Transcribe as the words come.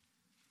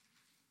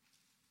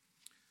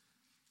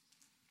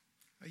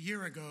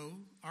year ago,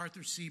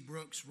 Arthur C.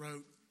 Brooks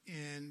wrote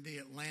in the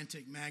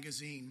Atlantic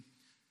magazine,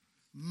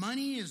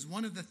 "Money is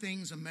one of the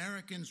things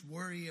Americans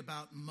worry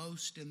about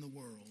most in the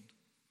world."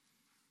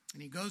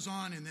 And he goes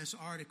on in this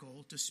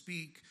article to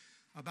speak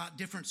about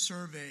different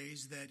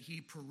surveys that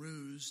he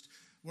perused,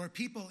 where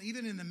people,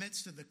 even in the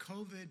midst of the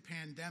COVID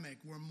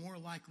pandemic, were more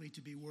likely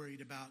to be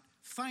worried about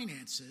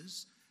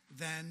finances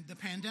than the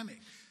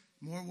pandemic.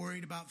 More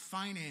worried about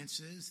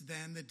finances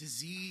than the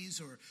disease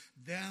or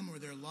them or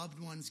their loved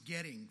ones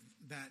getting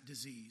that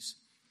disease.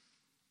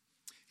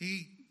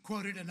 He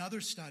quoted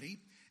another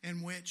study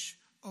in which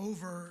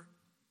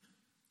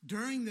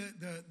during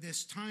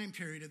this time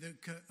period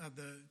of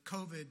the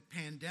COVID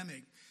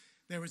pandemic,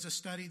 there was a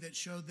study that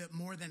showed that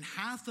more than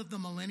half of the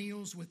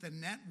millennials with a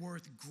net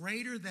worth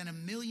greater than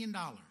 $1 million,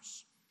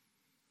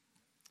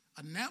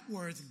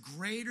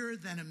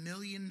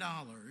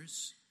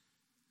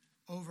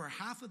 over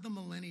half of the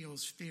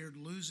millennials feared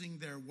losing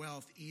their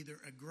wealth either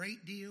a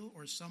great deal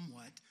or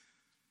somewhat.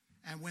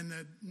 And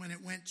when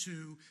it went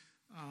to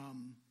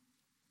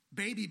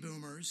baby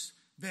boomers,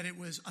 that it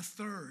was a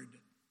third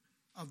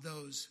of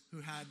those who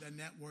had a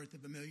net worth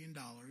of $1 million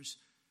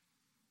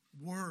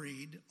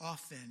worried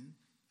often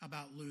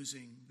about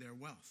losing their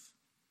wealth.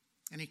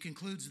 And he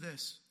concludes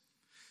this: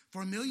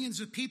 "For millions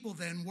of people,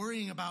 then,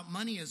 worrying about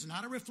money is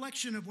not a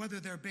reflection of whether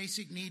their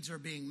basic needs are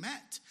being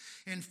met.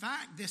 In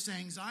fact, this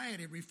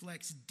anxiety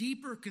reflects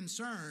deeper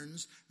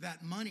concerns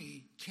that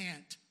money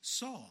can't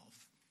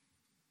solve."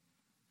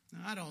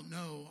 Now, I don't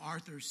know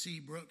Arthur C.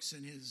 Brooks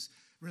and his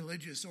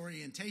religious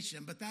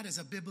orientation, but that is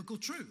a biblical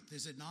truth,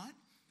 is it not?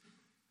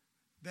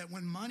 That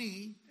when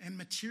money and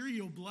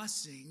material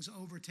blessings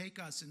overtake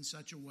us in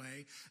such a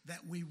way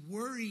that we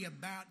worry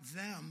about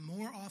them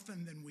more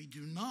often than we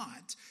do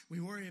not, we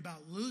worry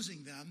about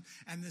losing them.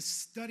 And the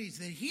studies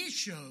that he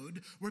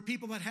showed were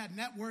people that had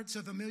net worths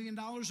of $1 million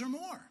or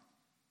more.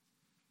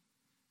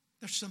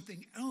 There's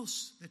something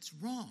else that's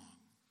wrong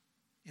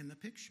in the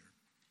picture.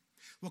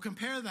 We'll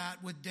compare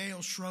that with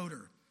Dale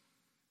Schroeder.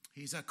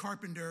 He's a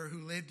carpenter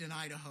who lived in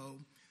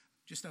Idaho.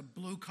 Just a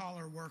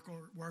blue-collar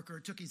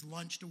worker, took his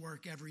lunch to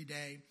work every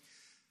day.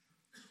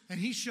 And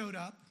he showed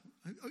up,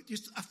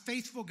 just a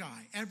faithful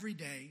guy, every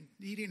day.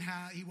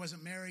 He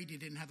wasn't married, he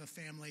didn't have a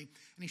family.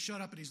 And he showed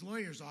up at his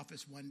lawyer's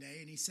office one day,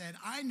 and he said,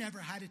 "I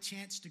never had a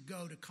chance to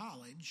go to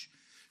college,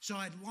 so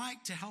I'd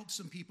like to help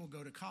some people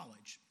go to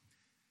college."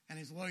 And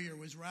his lawyer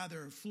was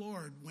rather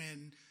floored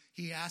when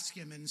he asked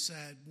him and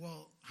said,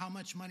 "Well, how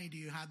much money do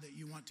you have that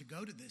you want to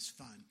go to this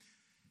fund?"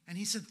 And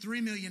he said,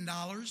 $3 million.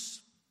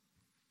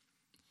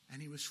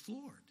 And he was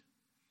floored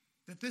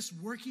that this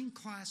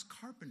working-class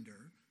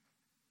carpenter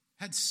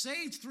had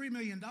saved $3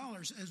 million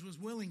as was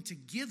willing to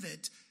give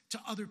it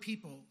to other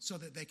people so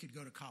that they could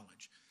go to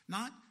college.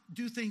 Not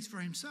do things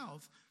for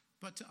himself,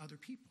 but to other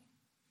people.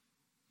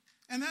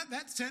 And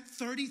that sent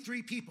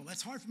 33 people.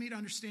 That's hard for me to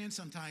understand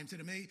sometimes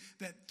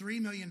that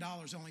 $3 million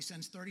only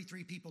sends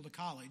 33 people to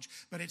college,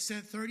 but it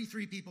sent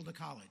 33 people to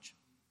college.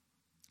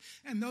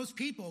 And those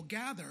people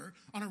gather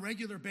on a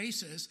regular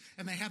basis,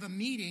 and they have a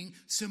meeting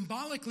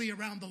symbolically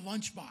around the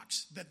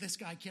lunchbox that this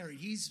guy carried.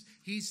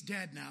 He's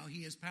dead now.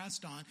 He has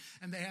passed on.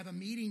 And they have a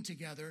meeting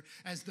together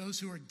as those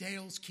who are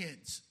Dale's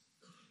kids,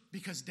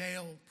 because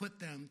Dale put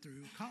them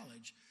through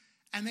college.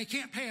 And they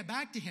can't pay it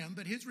back to him,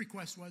 but his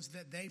request was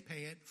that they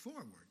pay it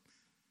forward.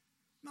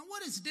 Now,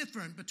 what is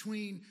different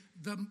between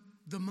the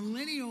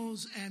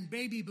millennials and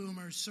baby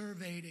boomers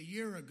surveyed a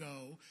year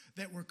ago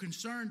that were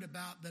concerned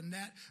about the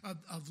net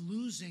of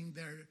losing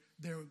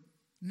their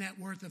net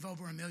worth of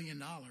over $1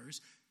 million,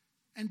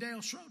 and Dale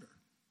Schroeder,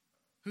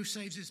 who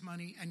saves his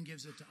money and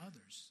gives it to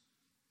others?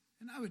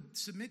 And I would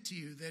submit to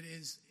you that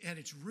is at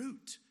its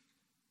root,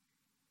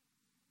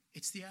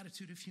 it's the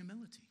attitude of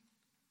humility.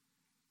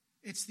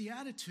 It's the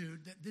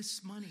attitude that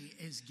this money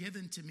is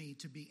given to me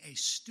to be a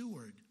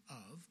steward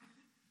of.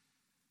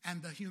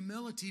 And the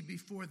humility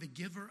before the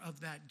giver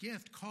of that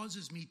gift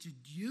causes me to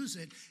use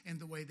it in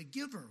the way the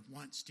giver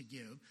wants to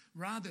give,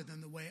 rather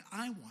than the way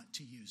I want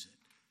to use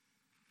it.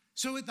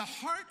 So at the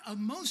heart of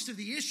most of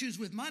the issues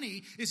with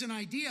money is an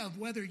idea of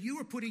whether you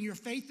are putting your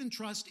faith and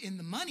trust in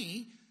the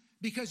money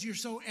because you're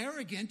so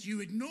arrogant,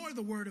 you ignore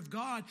the word of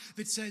God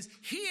that says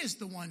he is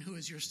the one who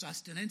is your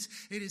sustenance.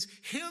 It is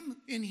him,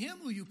 in him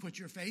who you put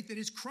your faith. It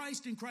is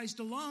Christ and Christ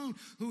alone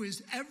who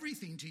is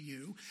everything to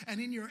you.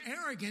 And in your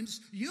arrogance,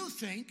 you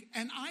think,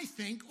 and I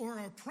think, or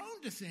are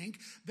prone to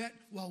think that,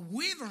 well,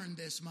 we've earned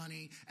this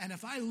money, and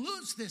if I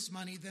lose this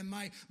money, then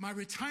my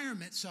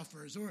retirement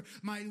suffers, or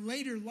my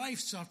later life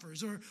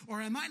suffers, or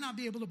I might not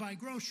be able to buy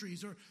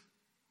groceries, or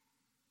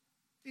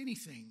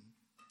anything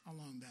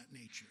along that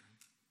nature.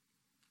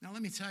 Now,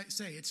 let me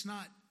say, it's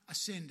not a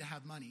sin to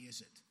have money,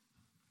 is it?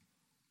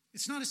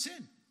 It's not a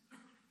sin.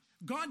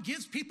 God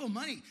gives people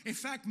money. In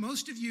fact,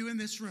 most of you in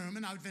this room,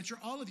 and I would venture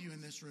all of you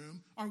in this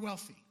room, are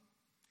wealthy.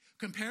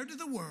 Compared to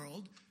the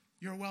world,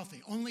 you're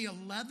wealthy. Only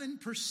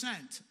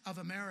 11% of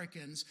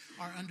Americans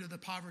are under the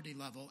poverty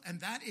level, and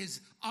that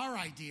is our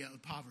idea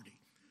of poverty.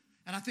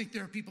 And I think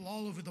there are people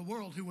all over the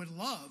world who would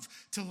love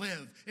to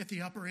live at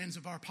the upper ends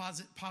of our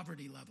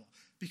poverty level.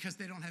 because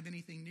they don't have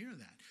anything near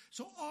that.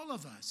 So all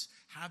of us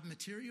have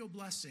material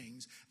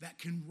blessings that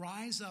can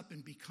rise up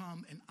and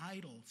become an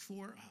idol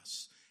for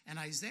us. And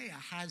Isaiah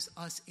has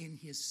us in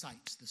his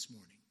sights this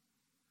morning.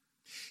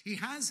 He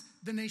has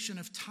the nation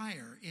of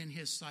Tyre in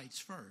his sights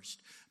first,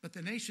 but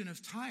the nation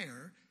of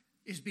Tyre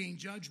is being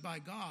judged by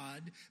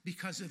God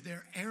because of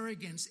their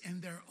arrogance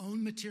and their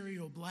own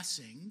material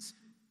blessings.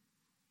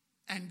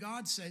 And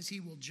God says he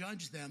will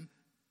judge them,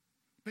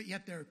 but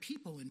yet there are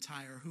people in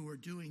Tyre who are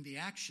doing the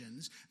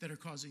actions that are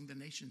causing the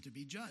nation to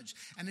be judged.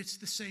 And it's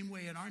the same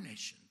way in our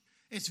nation.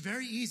 It's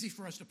very easy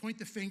for us to point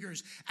the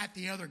fingers at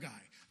the other guy,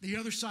 the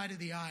other side of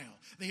the aisle,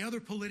 the other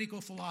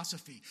political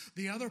philosophy,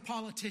 the other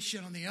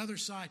politician on the other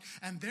side,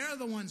 and they're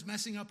the ones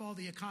messing up all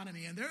the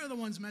economy, and they're the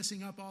ones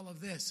messing up all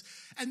of this.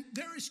 And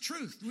there is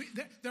truth.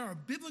 There are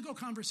biblical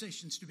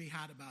conversations to be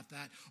had about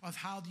that, of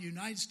how the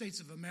United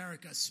States of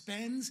America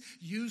spends,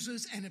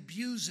 uses, and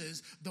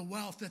abuses the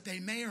wealth that they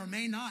may or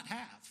may not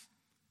have.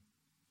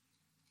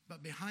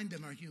 But behind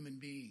them are human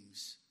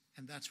beings,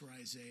 and that's where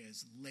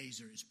Isaiah's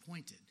laser is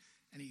pointed.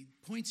 And he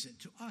points it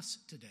to us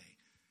today.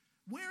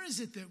 Where is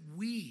it that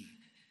we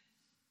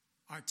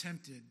are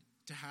tempted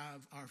to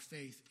have our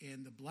faith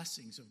in the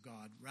blessings of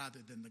God rather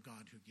than the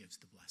God who gives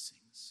the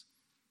blessings?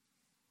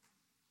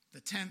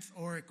 The 10th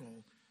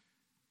oracle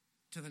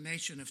to the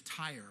nation of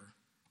Tyre,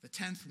 the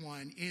 10th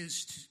one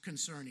is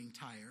concerning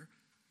Tyre.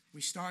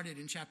 We started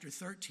in chapter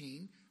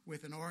 13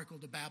 with an oracle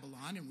to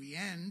Babylon, and we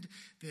end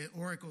the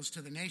oracles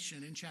to the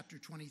nation in chapter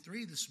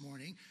 23 this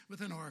morning with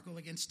an oracle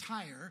against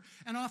Tyre,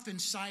 and often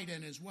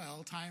Sidon as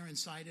well. Tyre and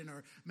Sidon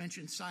are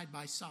mentioned side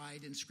by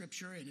side in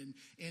Scripture and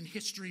in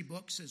history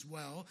books as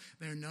well.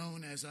 They're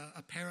known as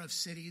a pair of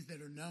cities that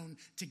are known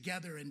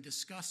together and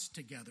discussed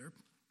together.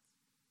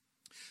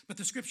 But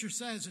the Scripture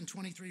says in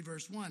 23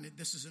 verse 1,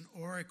 this is an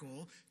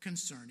oracle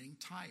concerning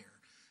Tyre.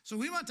 So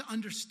we want to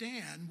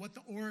understand what the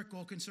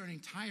oracle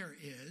concerning Tyre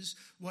is,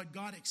 what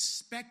God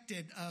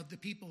expected of the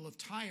people of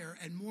Tyre,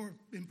 and more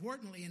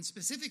importantly and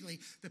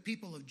specifically the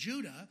people of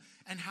Judah,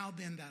 and how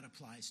then that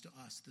applies to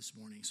us this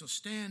morning. So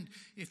stand,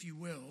 if you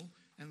will,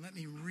 and let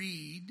me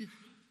read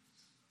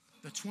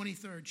the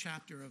 23rd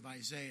chapter of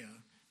Isaiah,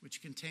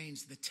 which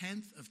contains the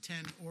 10th of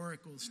 10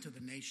 oracles to the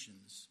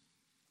nations.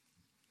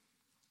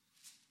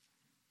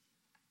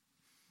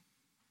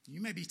 You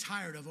may be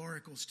tired of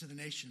oracles to the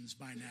nations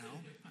by now.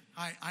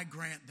 I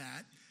grant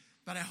that.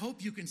 But I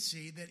hope you can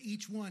see that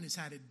each one has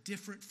had a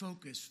different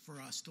focus for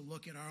us to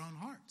look at our own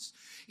hearts.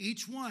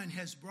 Each one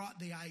has brought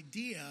the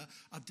idea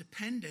of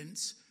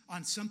dependence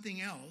on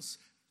something else,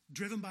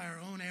 driven by our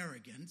own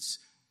arrogance,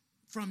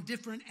 from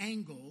different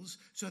angles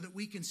so that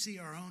we can see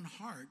our own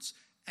hearts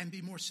and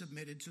be more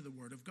submitted to the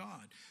Word of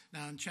God.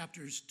 Now in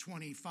chapters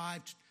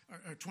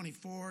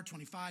 24,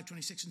 25,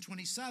 26, and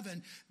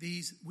 27,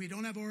 we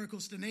don't have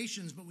oracles to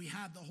nations, but we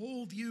have the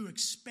whole view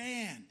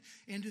expand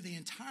into the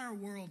entire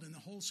world and the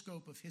whole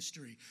scope of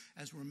history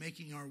as we're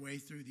making our way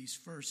through this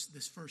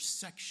first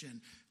section,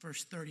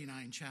 first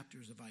 39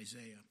 chapters of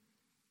Isaiah.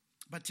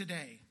 But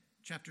today,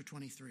 chapter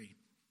 23,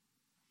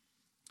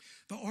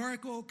 the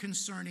oracle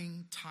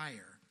concerning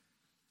Tyre.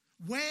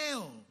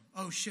 Wail,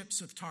 O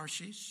ships of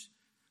Tarshish,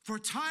 for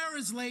Tyre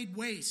is laid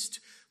waste,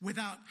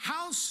 without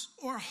house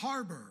or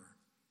harbor.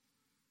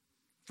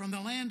 From the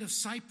land of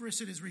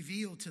Cyprus it is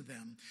revealed to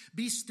them.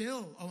 Be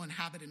still, O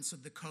inhabitants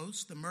of the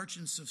coast, the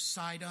merchants of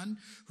Sidon,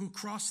 who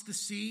crossed the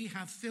sea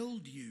have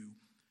filled you.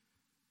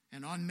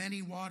 And on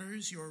many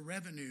waters your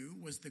revenue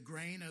was the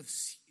grain of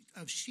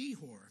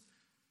Shihor,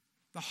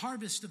 the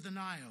harvest of the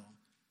Nile.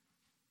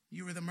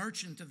 You were the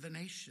merchant of the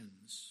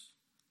nations.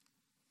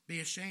 Be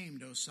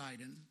ashamed, O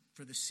Sidon,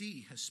 for the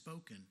sea has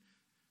spoken.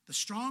 The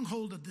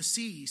stronghold of the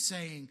sea,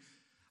 saying,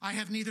 I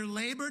have neither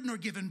labored nor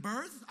given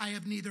birth. I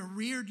have neither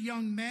reared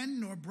young men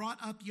nor brought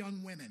up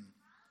young women.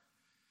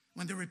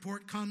 When the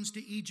report comes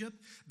to Egypt,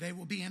 they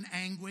will be in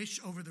anguish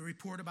over the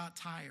report about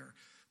Tyre.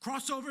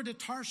 Cross over to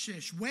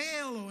Tarshish.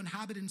 Wail, O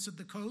inhabitants of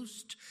the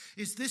coast.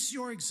 Is this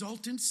your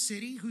exultant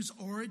city, whose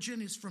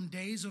origin is from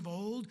days of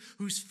old,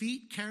 whose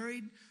feet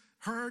carried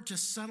her to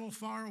settle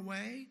far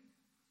away?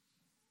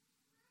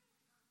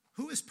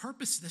 Who has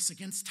purposed this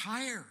against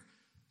Tyre,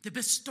 the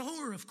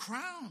bestower of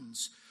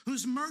crowns,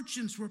 whose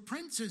merchants were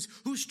princes,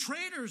 whose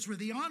traders were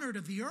the honored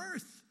of the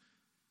earth?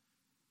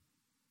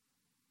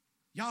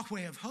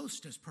 Yahweh of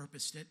Hosts has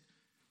purposed it,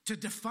 to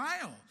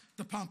defile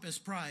the pompous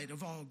pride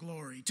of all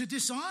glory, to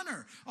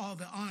dishonor all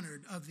the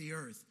honored of the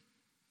earth.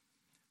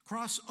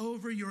 Cross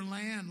over your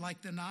land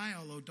like the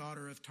Nile, O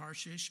daughter of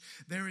Tarshish.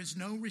 There is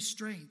no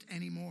restraint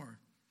anymore.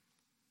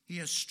 He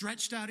has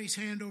stretched out his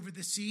hand over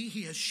the sea.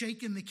 He has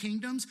shaken the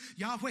kingdoms.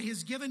 Yahweh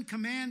has given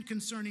command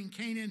concerning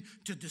Canaan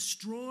to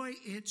destroy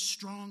its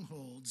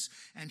strongholds.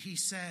 And he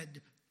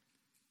said,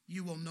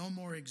 you will no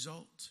more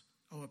exult,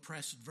 O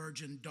oppressed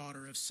virgin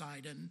daughter of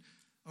Sidon.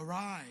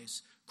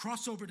 Arise,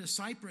 cross over to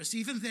Cyprus.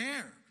 Even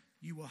there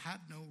you will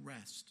have no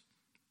rest.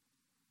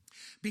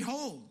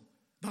 Behold,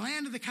 the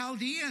land of the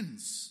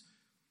Chaldeans.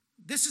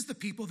 This is the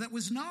people that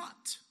was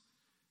not.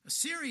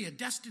 Assyria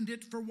destined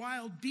it for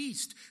wild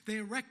beasts. They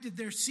erected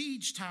their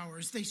siege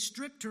towers. They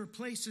stripped her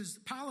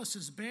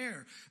palaces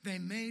bare. They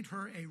made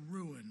her a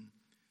ruin.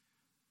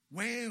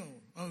 Wail,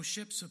 O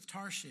ships of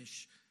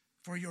Tarshish,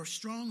 for your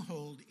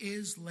stronghold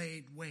is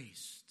laid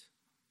waste.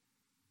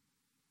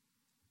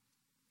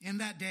 In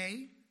that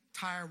day,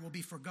 Tyre will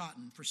be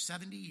forgotten for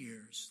 70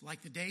 years,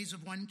 like the days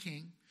of one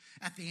king.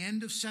 At the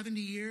end of 70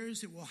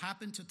 years, it will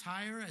happen to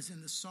Tyre as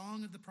in the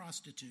song of the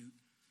prostitute.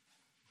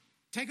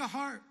 Take a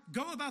harp,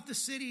 go about the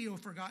city, O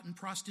forgotten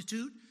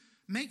prostitute.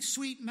 Make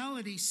sweet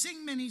melody,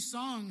 sing many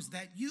songs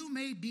that you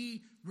may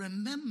be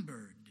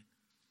remembered.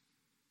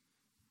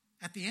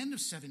 At the end of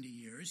 70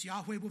 years,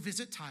 Yahweh will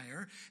visit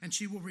Tyre, and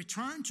she will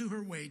return to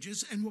her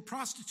wages and will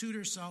prostitute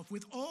herself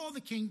with all the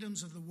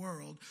kingdoms of the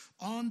world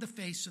on the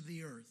face of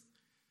the earth.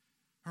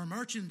 Her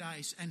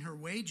merchandise and her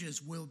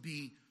wages will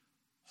be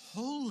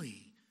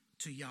holy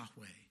to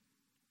Yahweh.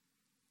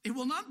 It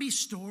will not be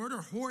stored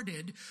or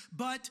hoarded,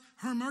 but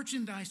her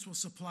merchandise will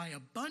supply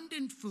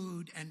abundant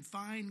food and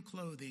fine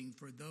clothing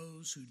for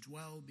those who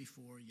dwell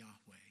before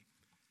Yahweh.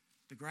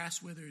 The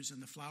grass withers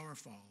and the flower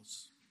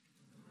falls.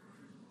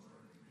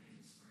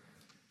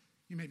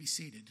 You may be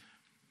seated.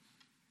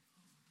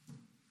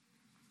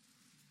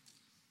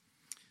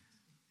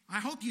 I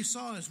hope you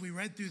saw as we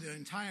read through the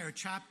entire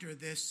chapter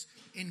this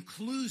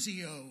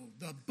inclusio,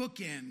 the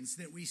bookends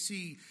that we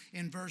see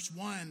in verse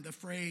 1, the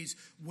phrase,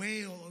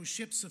 wail, O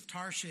ships of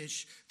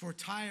Tarshish, for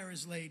Tyre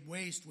is laid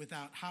waste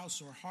without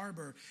house or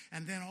harbor.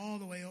 And then all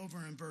the way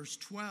over in verse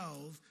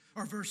 12,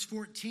 or verse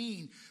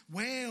 14,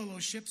 wail, O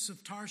ships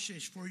of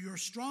Tarshish, for your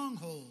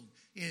stronghold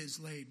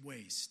is laid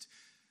waste.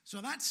 So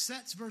that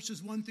sets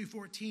verses 1 through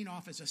 14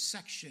 off as a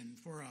section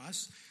for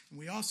us. And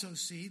we also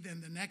see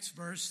then the next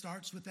verse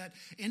starts with that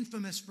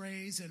infamous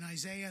phrase in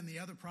Isaiah and the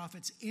other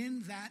prophets,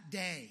 in that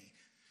day.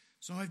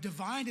 So I've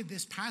divided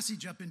this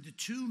passage up into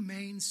two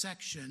main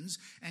sections,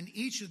 and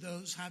each of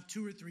those have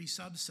two or three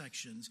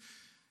subsections.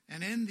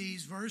 And in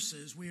these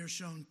verses, we are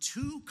shown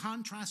two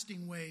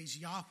contrasting ways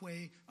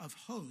Yahweh of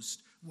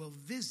Hosts will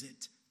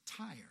visit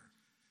Tyre.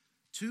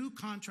 Two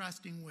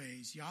contrasting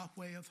ways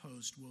Yahweh of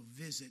Hosts will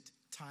visit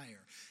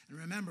Tyre. And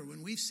remember,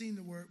 when we've seen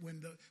the word,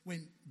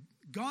 when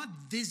God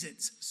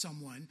visits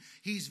someone,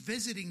 he's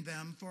visiting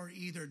them for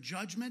either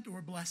judgment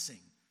or blessing.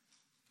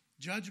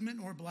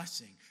 Judgment or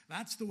blessing.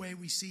 That's the way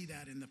we see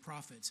that in the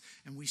prophets.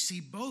 And we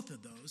see both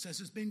of those, as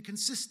has been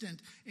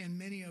consistent in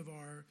many of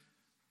our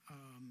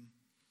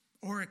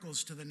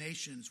oracles to the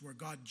nations, where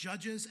God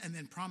judges and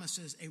then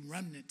promises a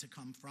remnant to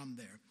come from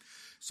there.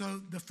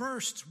 So the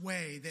first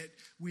way that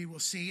we will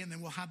see, and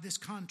then we'll have this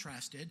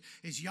contrasted,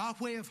 is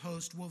Yahweh of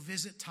Hosts will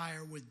visit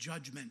Tyre with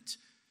judgment.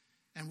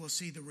 And we'll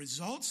see the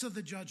results of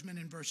the judgment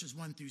in verses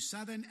 1 through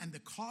 7 and the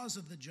cause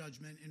of the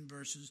judgment in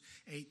verses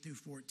 8 through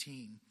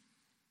 14.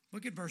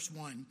 Look at verse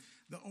 1.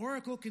 The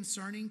oracle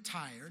concerning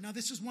Tyre. Now,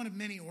 this is one of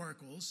many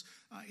oracles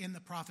in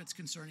the prophets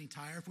concerning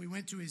Tyre. If we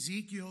went to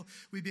Ezekiel,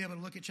 we'd be able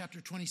to look at chapter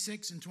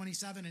 26 and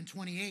 27 and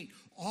 28,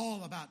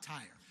 all about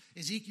Tyre.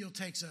 Ezekiel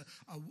takes a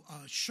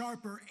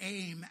sharper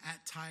aim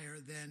at Tyre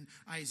than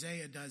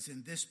Isaiah does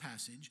in this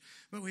passage.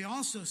 But we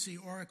also see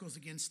oracles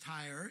against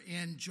Tyre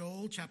in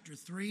Joel chapter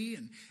 3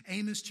 and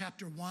Amos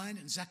chapter 1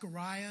 and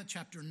Zechariah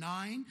chapter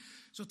 9.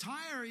 So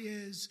Tyre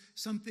is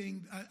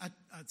something, a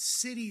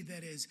city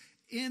that is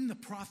in the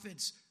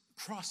prophet's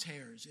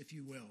crosshairs, if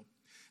you will.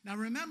 Now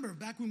remember,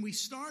 back when we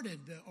started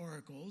the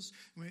oracles,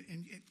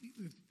 and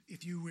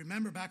if you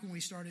remember back when we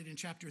started in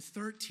chapter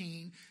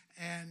 13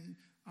 and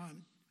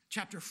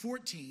chapter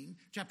 14,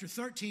 chapter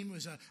 13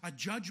 was a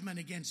judgment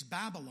against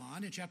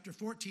Babylon, and chapter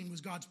 14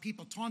 was God's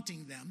people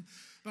taunting them.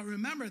 But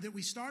remember that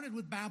we started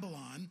with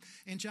Babylon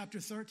in chapter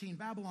 13,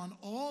 Babylon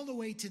all the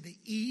way to the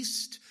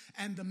east,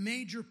 and a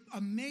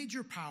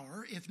major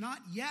power, if not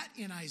yet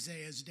in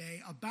Isaiah's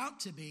day,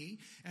 about to be,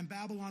 and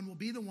Babylon will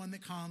be the one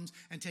that comes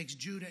and takes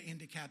Judah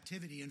into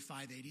captivity in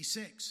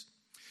 586.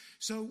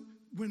 So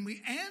when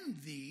we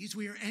end these,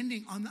 we are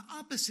ending on the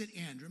opposite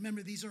end.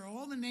 Remember, these are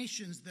all the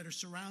nations that are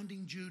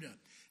surrounding Judah.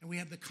 And we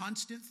have the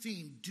constant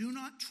theme, do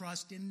not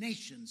trust in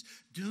nations.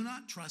 Do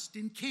not trust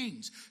in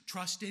kings.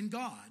 Trust in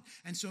God.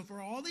 And so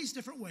for all these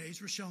different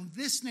ways, we're shown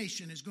this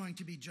nation is going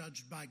to be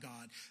judged by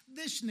God.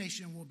 This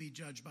nation will be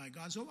judged by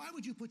God. So why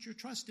would you put your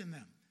trust in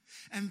them?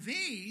 And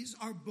these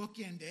are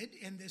bookended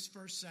in this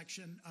first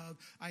section of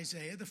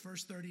Isaiah, the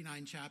first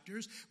 39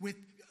 chapters, with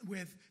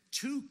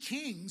two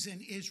kings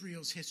in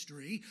Israel's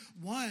history,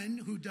 one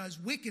who does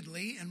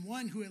wickedly and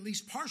one who at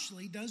least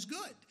partially does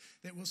good.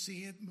 That we'll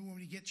see it when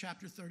we get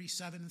chapter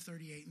 37 and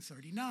 38 and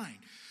 39.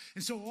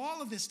 And so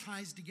all of this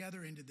ties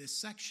together into this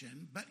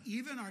section, but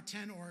even our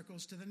 10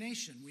 oracles to the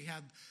nations, we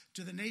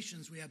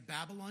have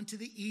Babylon to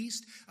the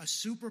east, a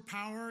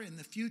superpower in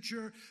the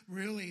future,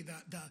 really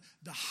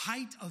the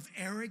height of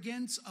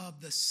arrogance of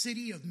the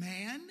city of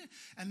man.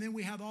 And then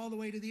we have all the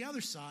way to the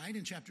other side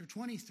in chapter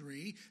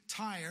 23,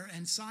 Tyre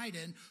and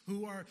Sidon,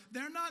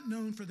 they're not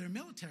known for their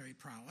military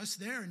prowess.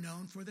 They're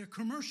known for their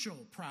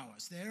commercial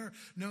prowess. They're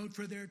known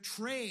for their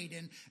trade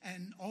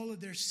and all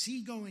of their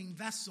seagoing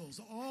vessels.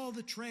 All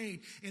the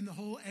trade in the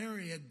whole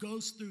area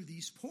goes through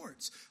these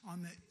ports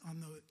on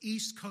the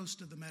east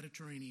coast of the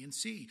Mediterranean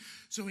Sea.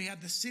 So we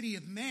have the city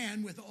of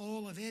Man with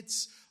all of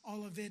its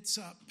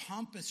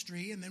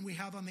pompously, and then we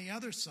have on the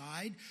other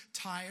side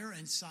Tyre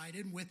and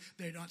Sidon.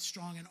 They're not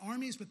strong in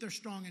armies, but they're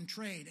strong in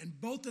trade, and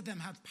both of them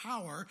have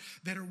power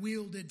that are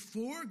wielded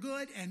for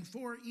good and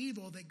for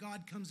evil that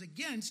God comes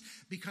against,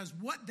 because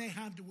what they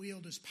have to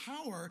wield as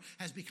power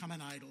has become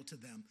an idol to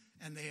them,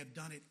 and they have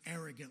done it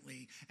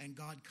arrogantly, and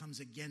God comes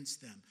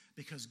against them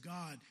because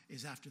God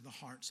is after the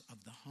hearts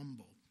of the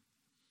humble.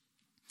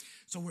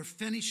 So we're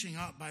finishing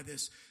up by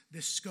this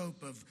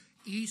scope of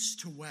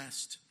east to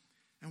west.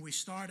 And we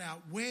start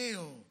out,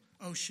 wail,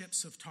 O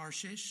ships of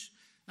Tarshish.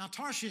 Now,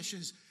 Tarshish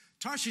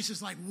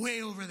is like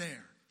way over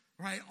there,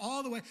 right?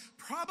 All the way,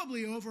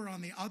 probably over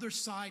on the other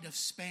side of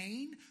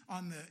Spain,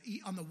 on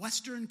the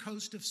western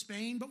coast of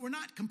Spain, but we're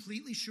not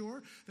completely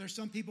sure. There's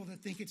some people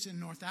that think it's in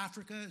North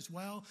Africa as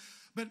well.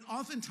 But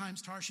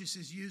oftentimes Tarshish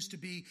is used to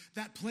be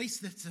that place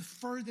that's the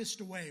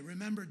furthest away.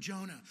 Remember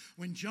Jonah.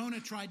 When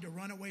Jonah tried to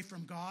run away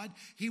from God,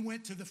 he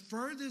went to the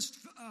furthest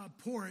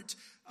port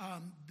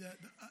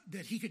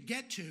that he could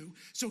get to,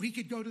 so he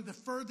could go to the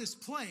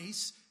furthest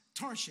place,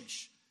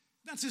 Tarshish.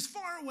 That's as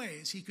far away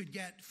as he could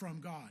get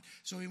from God.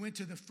 So he went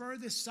to the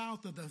furthest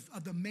south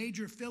of the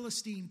major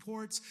Philistine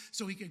ports,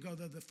 so he could go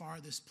to the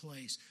farthest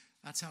place.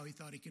 That's how he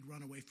thought he could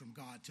run away from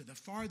God, to the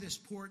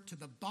farthest port, to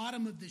the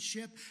bottom of the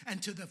ship,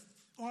 and to the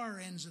far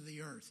ends of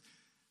the earth.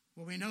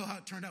 Well, we know how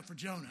it turned out for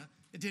Jonah.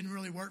 It didn't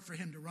really work for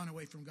him to run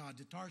away from God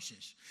to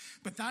Tarshish.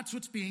 But that's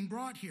what's being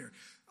brought here.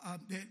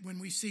 That when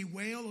we see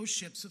wail, O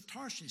ships of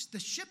Tarshish. The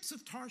ships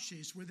of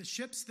Tarshish were the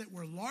ships that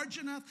were large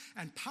enough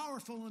and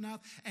powerful enough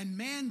and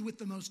manned with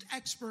the most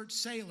expert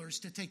sailors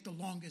to take the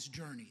longest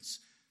journeys.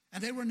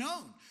 And they were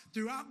known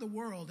throughout the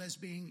world as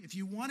being, if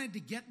you wanted to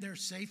get there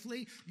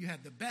safely, you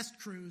had the best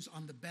crews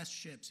on the best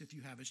ships if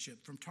you have a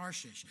ship from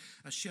Tarshish,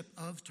 a ship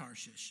of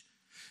Tarshish.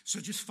 So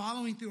just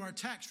following through our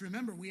text,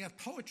 remember we have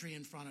poetry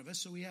in front of us,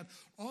 so we have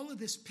all of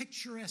this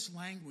picturesque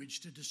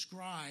language to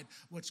describe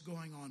what's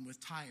going on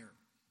with Tyre.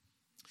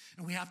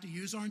 And we have to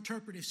use our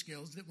interpretive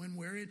skills, that when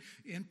we're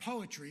in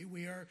poetry,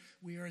 we are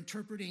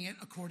interpreting it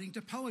according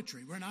to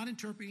poetry. We're not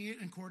interpreting it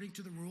according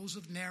to the rules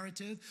of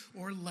narrative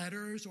or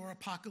letters or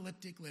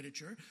apocalyptic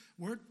literature.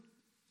 We're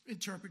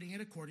interpreting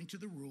it according to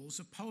the rules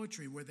of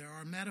poetry, where there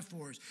are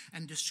metaphors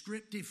and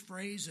descriptive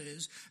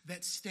phrases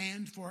that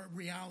stand for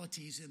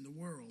realities in the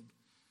world.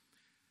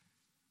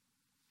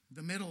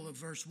 The middle of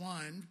verse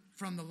 1,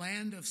 from the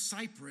land of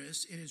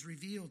Cyprus it is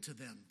revealed to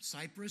them.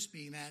 Cyprus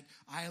being that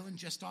island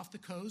just off the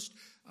coast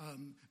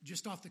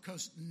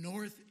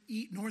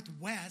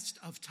northwest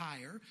of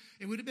Tyre.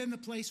 It would have been the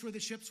place where the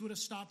ships would have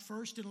stopped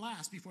first and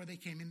last before they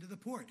came into the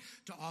port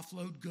to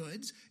offload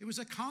goods. It was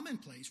a common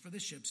place for the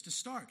ships to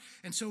start.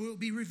 And so it will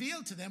be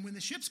revealed to them when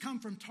the ships come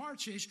from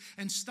Tarshish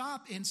and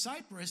stop in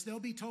Cyprus, they'll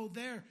be told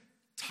there,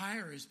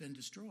 Tyre has been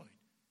destroyed.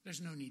 There's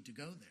no need to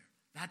go there.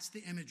 That's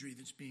the imagery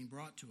that's being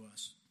brought to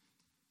us.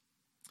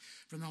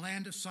 From the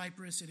land of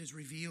Cyprus it is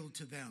revealed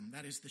to them,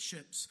 that is the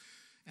ships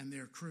and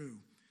their crew.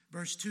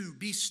 Verse 2,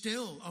 be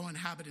still, O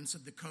inhabitants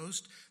of the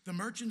coast. The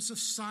merchants of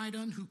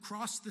Sidon who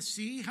crossed the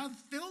sea have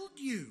filled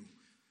you.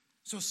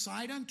 So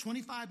Sidon,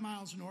 25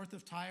 miles north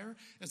of Tyre,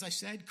 as I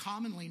said,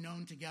 commonly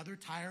known together,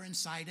 Tyre and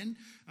Sidon.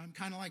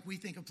 Kind of like we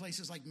think of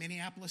places like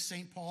Minneapolis,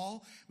 St.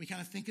 Paul. We kind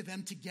of think of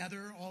them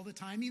together all the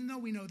time, even though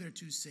we know they're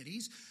two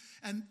cities.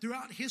 And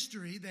throughout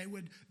history, they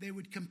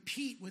would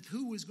compete with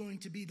who was going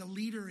to be the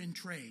leader in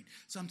trade.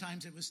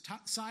 Sometimes it was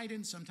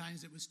Sidon,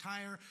 sometimes it was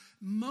Tyre.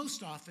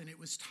 Most often it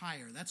was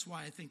Tyre. That's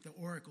why I think the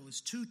oracle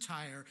is to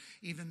Tyre,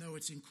 even though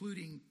it's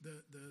including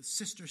the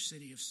sister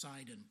city of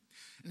Sidon.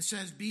 And it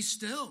says, be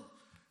still,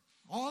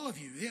 all of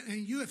you.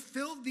 And you have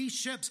filled these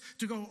ships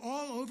to go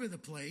all over the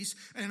place.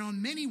 And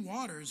on many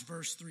waters,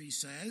 verse 3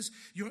 says,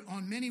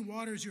 on many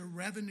waters your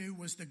revenue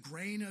was the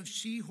grain of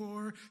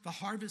Shihor, the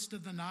harvest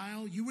of the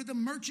Nile. You were the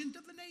merchant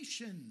of the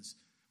nations.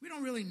 We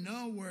don't really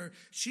know where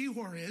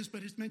Shihor is,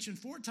 but it's mentioned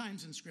 4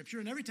 times in Scripture.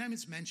 And every time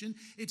it's mentioned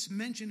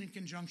in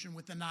conjunction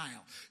with the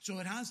Nile. So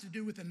it has to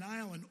do with the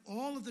Nile and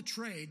all of the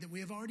trade that we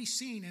have already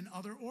seen in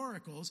other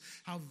oracles,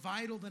 how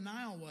vital the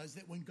Nile was,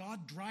 that when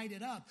God dried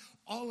it up,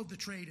 all of the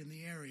trade in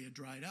the area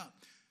dried up.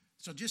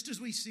 So just as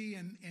we see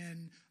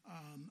in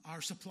our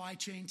supply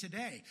chain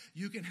today,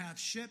 you can have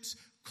ships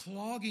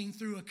clogging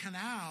through a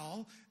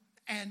canal,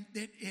 and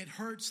it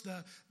hurts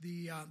the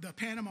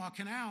Panama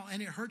Canal,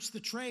 and it hurts the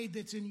trade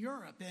that's in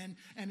Europe and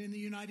in the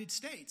United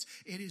States.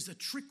 It is a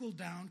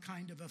trickle-down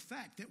kind of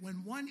effect, that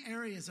when one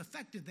area is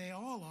affected, they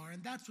all are,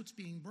 and that's what's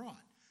being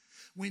brought.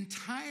 When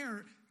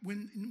Tyre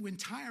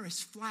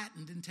is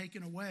flattened and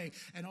taken away,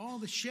 and all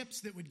the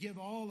ships that would give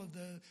all of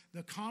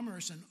the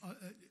commerce and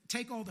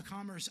take all the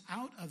commerce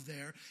out of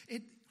there,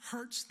 it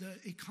hurts the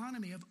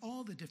economy of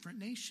all the different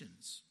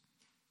nations.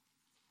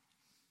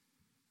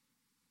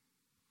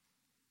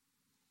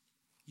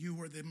 You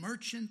were the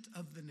merchant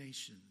of the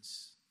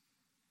nations.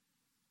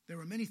 There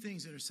were many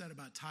things that are said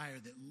about Tyre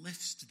that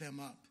lifts them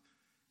up.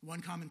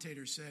 One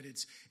commentator said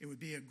it would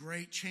be a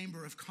great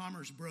Chamber of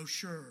Commerce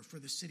brochure for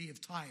the city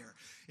of Tyre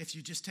if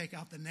you just take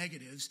out the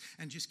negatives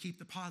and just keep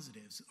the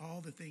positives,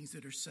 all the things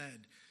that are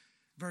said.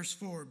 Verse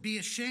 4, be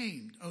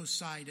ashamed, O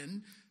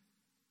Sidon,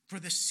 for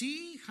the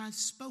sea has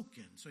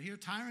spoken. So here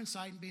Tyre and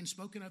Sidon being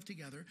spoken of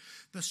together.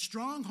 The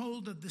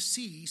stronghold of the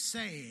sea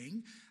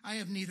saying, I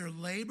have neither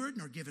labored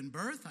nor given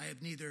birth. I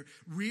have neither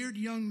reared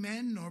young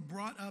men nor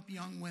brought up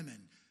young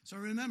women. So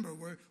remember,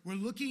 we're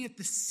looking at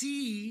the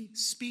sea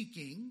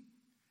speaking.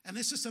 And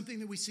this is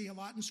something that we see a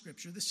lot in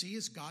Scripture. The sea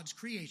is God's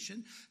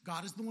creation.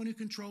 God is the one who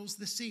controls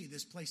the sea,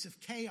 this place of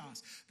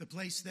chaos, the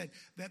place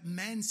that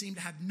men seem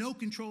to have no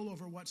control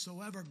over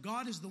whatsoever.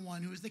 God is the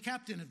one who is the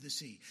captain of the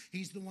sea.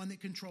 He's the one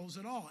that controls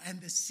it all. And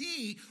the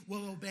sea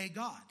will obey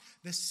God.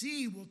 The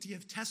sea will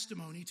give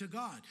testimony to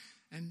God.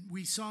 And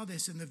we saw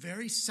this in the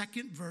very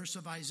second verse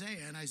of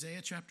Isaiah, in Isaiah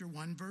chapter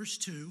 1, verse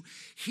 2.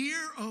 Hear,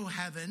 O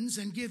heavens,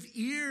 and give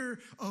ear,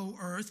 O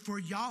earth, for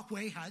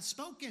Yahweh has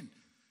spoken.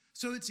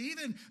 So it's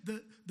even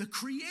the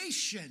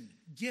creation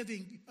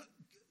giving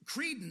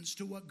credence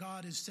to what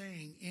God is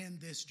saying in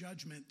this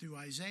judgment through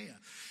Isaiah.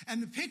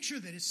 And the picture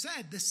that is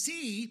said, the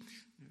sea,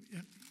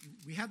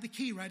 we have the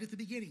key right at the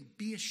beginning.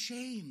 Be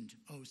ashamed,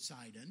 O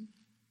Sidon.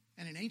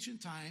 And in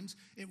ancient times,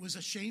 it was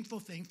a shameful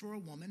thing for a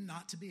woman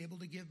not to be able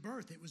to give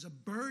birth. It was a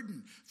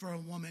burden for a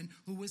woman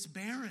who was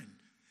barren.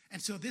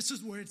 And so this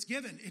is where it's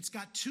given. It's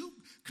got two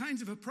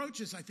kinds of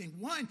approaches, I think.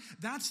 One,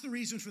 that's the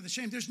reason for the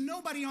shame. There's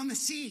nobody on the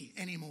sea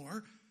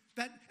anymore.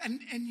 And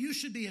you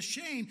should be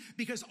ashamed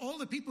because all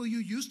the people you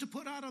used to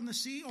put out on the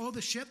sea, all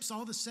the ships,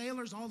 all the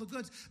sailors, all the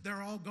goods,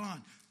 they're all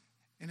gone.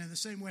 And in the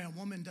same way a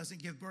woman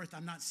doesn't give birth,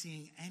 I'm not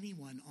seeing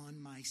anyone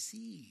on my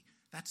sea.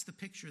 That's the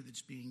picture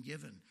that's being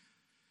given.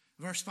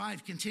 Verse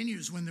 5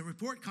 continues, when the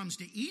report comes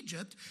to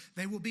Egypt,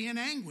 they will be in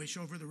anguish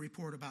over the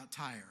report about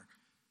Tyre.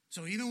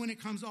 So even when it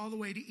comes all the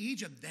way to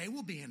Egypt, they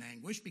will be in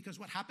anguish because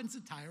what happens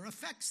to Tyre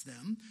affects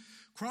them.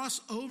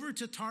 Cross over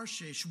to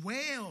Tarshish.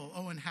 Wail,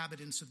 O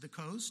inhabitants of the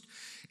coast.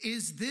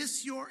 Is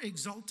this your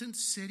exultant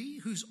city,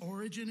 whose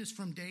origin is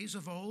from days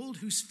of old,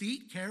 whose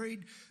feet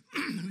carried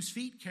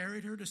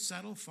her to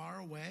settle far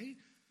away?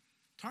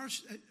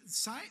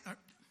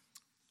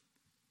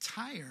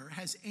 Tyre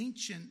has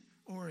ancient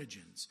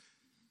origins.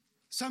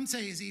 Some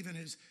say as even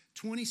as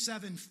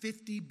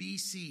 2750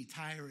 BC,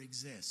 Tyre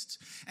exists.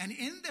 And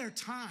in their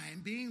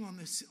time, being on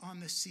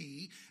the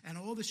sea and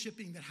all the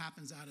shipping that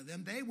happens out of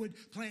them, they would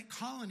plant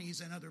colonies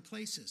in other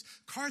places.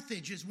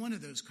 Carthage is one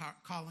of those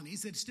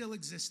colonies that still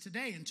exists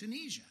today in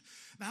Tunisia.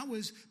 That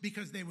was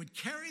because they would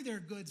carry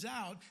their goods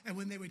out, and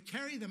when they would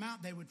carry them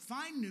out, they would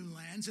find new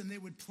lands, and they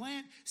would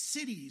plant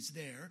cities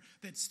there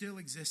that still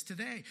exist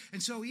today.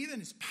 And so even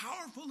as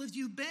powerful as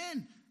you've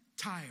been,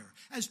 Tyre,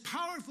 as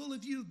powerful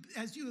as you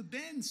have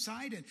been,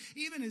 Sidon,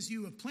 even as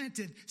you have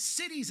planted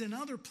cities in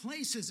other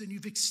places and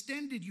you've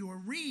extended your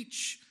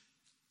reach,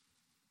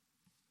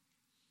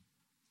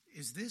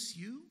 is this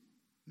you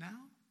now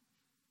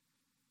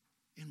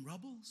in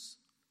rubbles?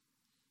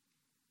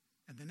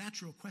 And the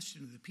natural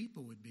question of the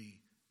people would be,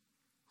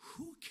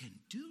 who can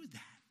do that?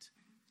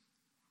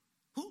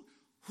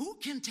 Who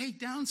can take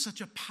down such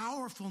a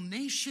powerful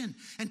nation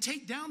and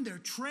take down their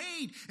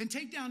trade and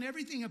take down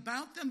everything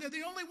about them? They're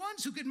the only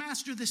ones who could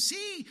master the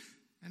sea.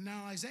 And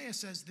now Isaiah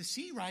says the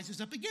sea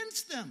rises up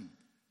against them.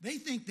 They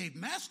think they've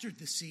mastered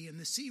the sea, and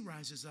the sea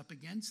rises up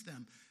against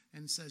them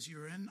and says,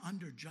 you're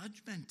under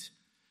judgment.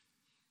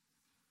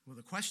 Well,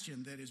 the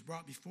question that is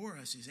brought before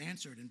us is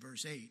answered in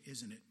verse 8,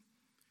 isn't it?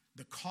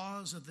 The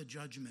cause of the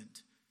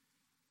judgment.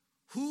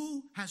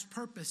 Who has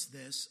purposed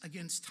this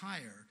against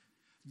Tyre?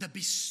 The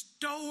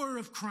bestower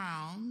of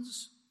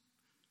crowns,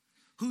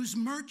 whose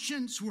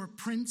merchants were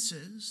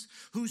princes,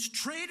 whose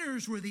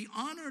traders were the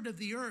honored of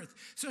the earth.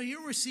 So here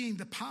we're seeing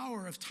the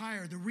power of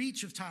Tyre, the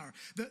reach of Tyre,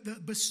 the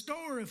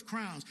bestower of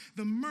crowns.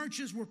 The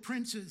merchants were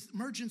princes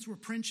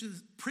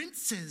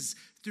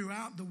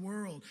throughout the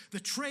world.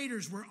 The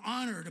traders were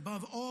honored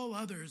above all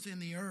others in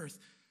the earth.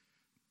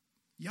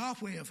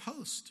 Yahweh of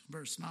Hosts,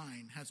 verse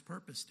 9, has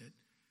purposed it,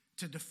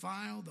 to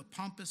defile the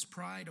pompous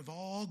pride of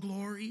all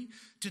glory,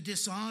 to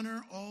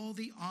dishonor all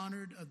the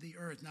honored of the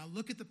earth. Now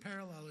look at the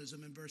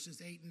parallelism in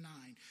verses 8 and 9.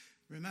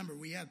 Remember,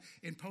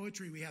 in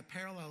poetry, we have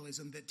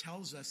parallelism that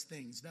tells us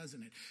things,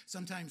 doesn't it?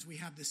 Sometimes we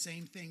have the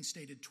same thing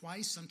stated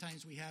twice.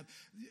 Sometimes we have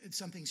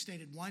something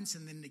stated once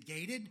and then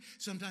negated.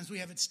 Sometimes we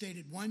have it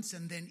stated once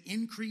and then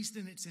increased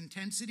in its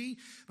intensity.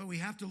 But we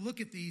have to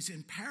look at these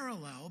in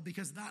parallel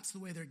because that's the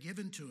way they're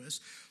given to us.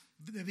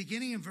 The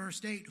beginning in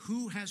verse 8,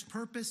 who has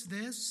purposed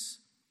this?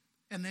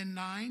 And then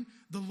 9,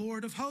 the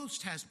Lord of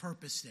Hosts has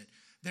purposed it.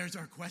 There's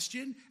our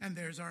question, and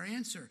there's our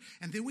answer.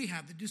 And then we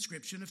have the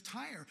description of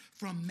Tyre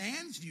from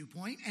man's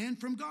viewpoint and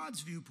from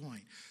God's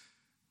viewpoint.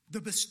 The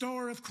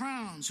bestower of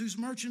crowns, whose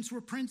merchants were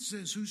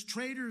princes, whose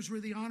traders were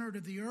the honored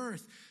of the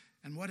earth.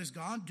 And what does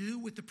God do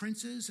with the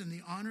princes and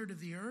the honored of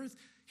the earth?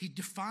 He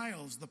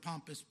defiles the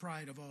pompous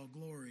pride of all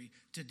glory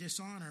to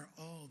dishonor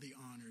all the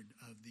honored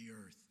of the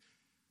earth.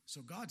 So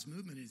God's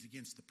movement is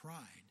against the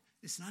pride.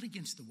 It's not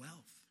against the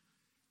wealth.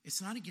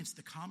 It's not against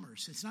the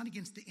commerce. It's not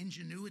against the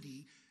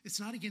ingenuity.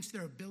 It's not against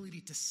their ability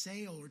to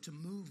sail or to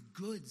move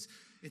goods.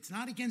 It's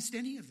not against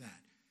any of that.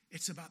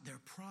 It's about their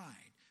pride.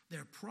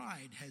 Their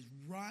pride has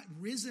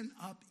risen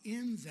up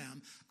in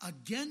them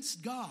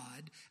against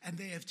God, and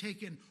they have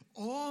taken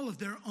all of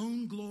their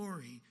own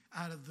glory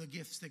out of the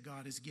gifts that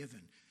God has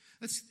given.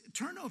 Let's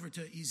turn over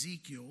to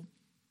Ezekiel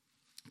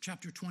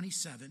chapter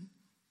 27.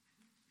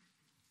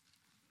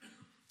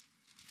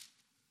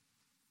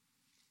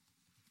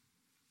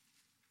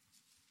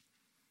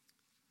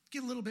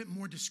 Get a little bit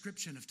more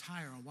description of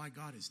Tyre on why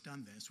God has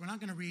done this. We're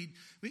not going to read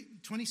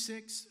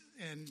 26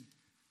 and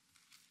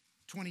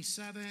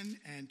 27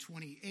 and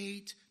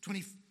 28.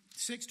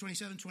 26,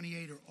 27,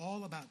 28 are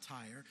all about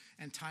Tyre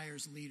and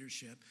Tyre's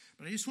leadership.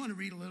 But I just want to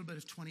read a little bit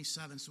of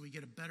 27 so we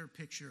get a better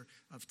picture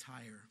of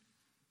Tyre.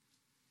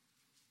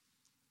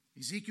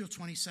 Ezekiel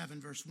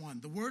 27, verse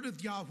 1. The word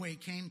of Yahweh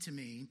came to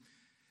me.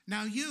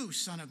 Now you,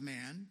 son of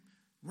man,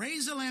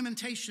 raise a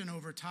lamentation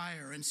over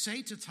Tyre and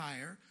say to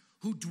Tyre,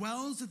 who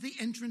dwells at the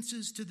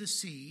entrances to the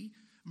sea,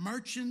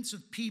 merchants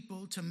of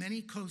people to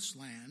many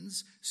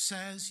coastlands,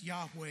 says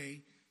Yahweh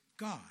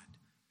God.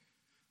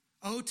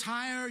 O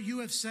Tyre, you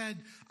have said,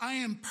 I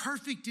am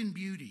perfect in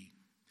beauty.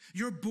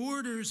 Your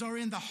borders are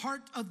in the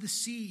heart of the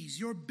seas.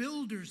 Your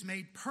builders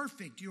made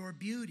perfect your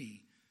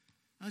beauty.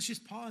 Now let's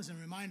just pause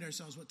and remind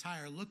ourselves what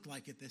Tyre looked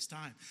like at this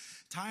time.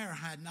 Tyre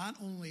had not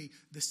only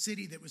the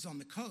city that was on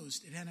the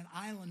coast, it had an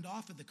island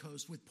off of the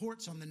coast with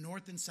ports on the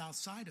north and south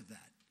side of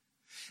that.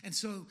 And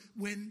so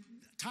when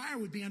Tyre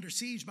would be under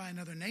siege by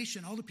another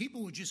nation, all the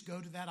people would just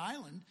go to that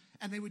island,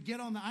 and they would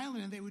get on the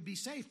island and they would be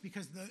safe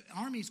because the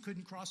armies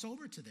couldn't cross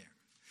over to there.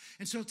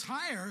 And so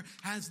Tyre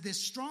has this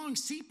strong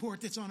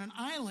seaport that's on an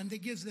island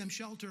that gives them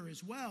shelter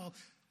as well,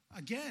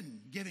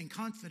 again, giving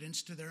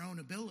confidence to their own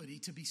ability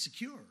to be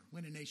secure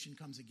when a nation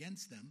comes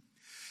against them.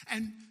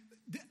 And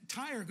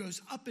Tyre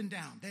goes up and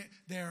down.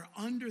 They're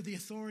under the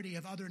authority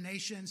of other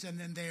nations, and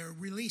then they're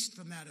released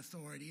from that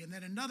authority. And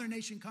then another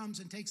nation comes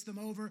and takes them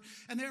over,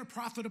 and they're a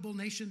profitable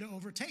nation to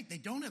overtake. They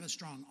don't have a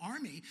strong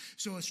army,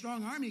 so a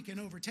strong army can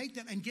overtake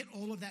them and get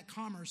all of that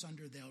commerce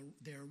under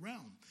their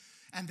realm.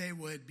 And they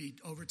would be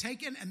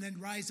overtaken and then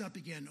rise up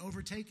again,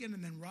 overtaken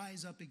and then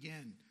rise up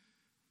again.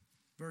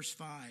 Verse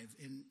 5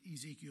 in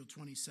Ezekiel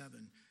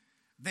 27.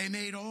 They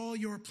made all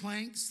your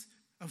planks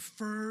of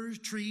fir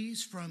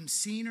trees from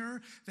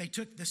Senir. They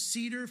took the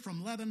cedar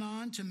from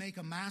Lebanon to make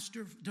a mast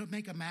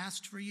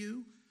for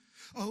you.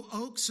 O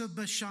oaks of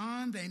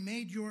Bashan, they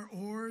made your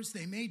oars.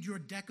 They made your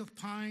deck of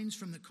pines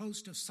from the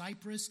coast of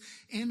Cyprus,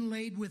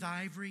 inlaid with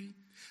ivory.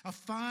 A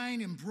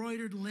fine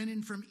embroidered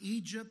linen from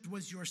Egypt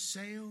was your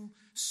sail,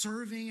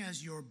 serving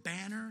as your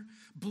banner.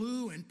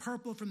 Blue and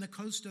purple from the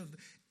coast of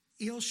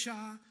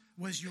Ilshah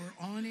was your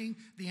awning.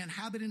 The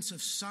inhabitants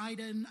of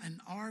Sidon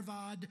and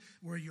Arvad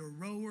were your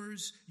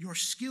rowers. Your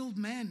skilled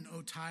men,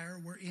 O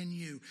Tyre, were in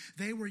you.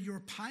 They were your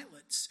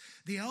pilots.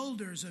 The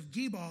elders of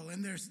Gebal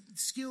and their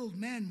skilled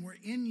men were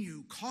in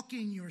you,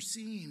 caulking your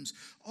seams.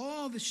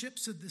 All the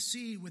ships of the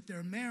sea with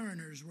their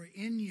mariners were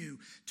in you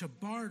to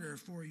barter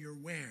for your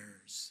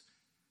wares.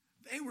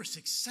 They were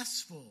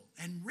successful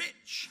and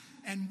rich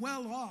and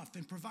well off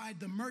and provide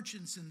the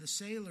merchants and the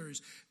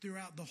sailors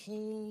throughout the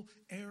whole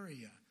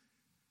area.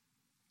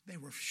 They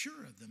were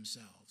sure of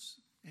themselves.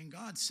 And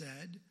God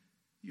said,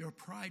 you're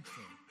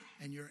prideful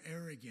and you're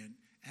arrogant,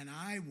 and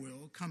I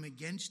will come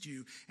against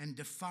you and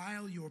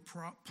defile your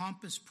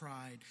pompous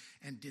pride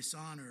and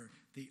dishonor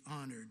the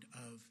honored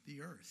of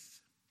the earth.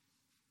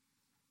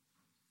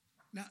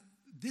 Now,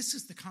 this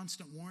is the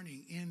constant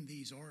warning in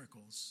these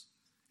oracles.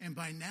 And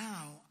by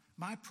now,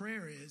 my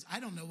prayer is, I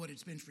don't know what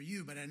it's been for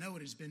you, but I know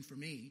what it's been for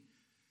me,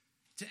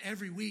 to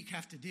every week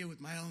have to deal with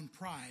my own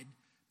pride,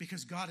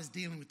 because God is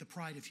dealing with the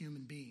pride of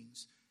human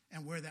beings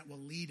and where that will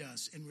lead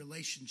us in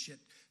relationship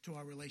to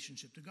our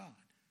relationship to God.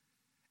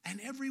 And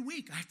every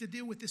week I have to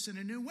deal with this in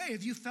a new way.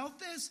 Have you felt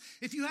this?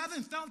 If you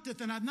haven't felt it,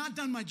 then I've not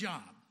done my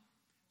job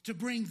to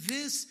bring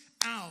this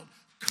out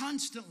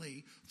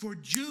constantly for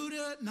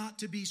Judah not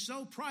to be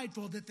so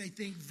prideful that they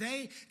think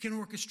they can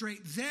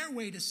orchestrate their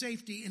way to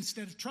safety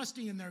instead of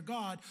trusting in their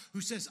God,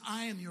 who says,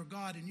 I am your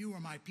God and you are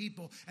my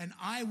people and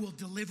I will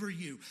deliver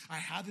you. I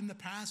have in the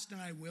past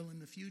and I will in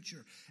the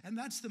future. And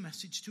that's the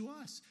message to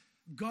us.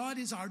 God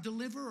is our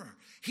deliverer.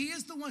 He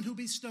is the one who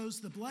bestows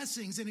the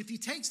blessings. And if he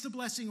takes the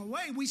blessing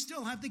away, we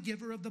still have the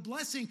giver of the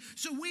blessing.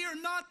 So we are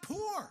not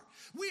poor.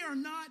 We are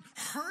not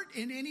hurt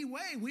in any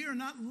way. We are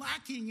not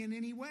lacking in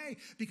any way,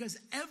 because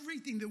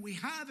everything that we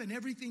have and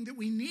everything that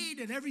we need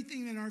and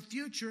everything in our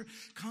future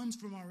comes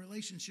from our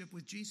relationship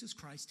with Jesus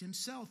Christ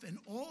himself, and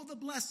all the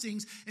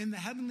blessings in the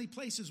heavenly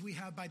places we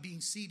have by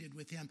being seated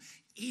with him.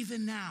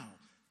 Even now,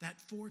 that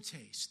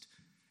foretaste.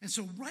 And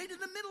so right in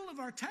the middle of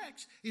our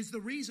text is the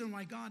reason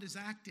why God is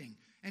acting.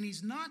 And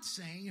he's not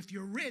saying, if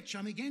you're rich,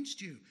 I'm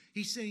against you.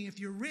 He's saying, if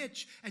you're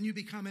rich and you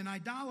become an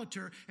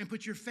idolater and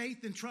put your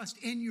faith and trust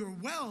in your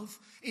wealth,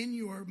 in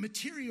your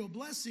material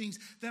blessings,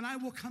 then I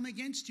will come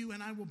against you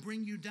and I will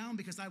bring you down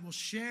because I will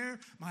share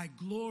my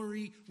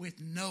glory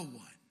with no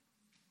one.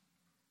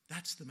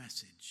 That's the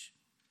message.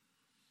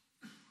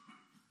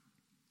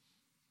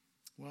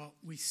 Well,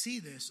 we see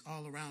this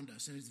all around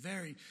us, and it's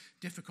very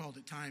difficult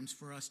at times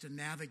for us to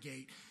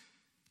navigate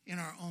in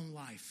our own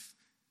life.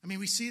 I mean,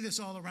 we see this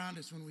all around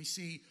us when we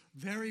see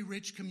very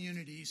rich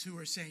communities who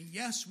are saying,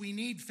 yes, we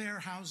need fair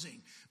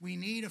housing. We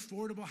need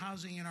affordable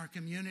housing in our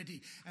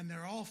community. And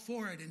they're all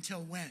for it until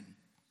when?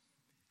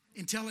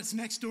 Until it's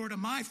next door to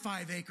my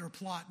 5-acre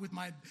plot with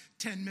my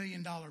 $10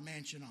 million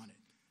mansion on it.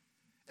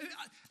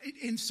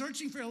 In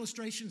searching for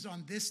illustrations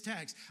on this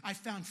text, I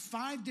found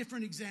 5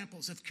 different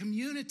examples of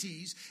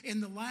communities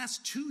in the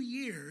last 2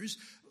 years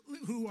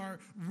who are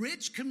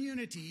rich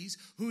communities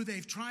who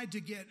they've tried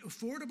to get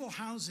affordable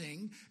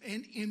housing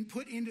and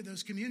put into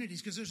those communities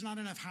because there's not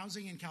enough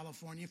housing in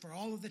California for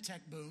all of the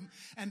tech boom.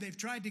 And they've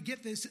tried to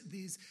get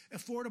these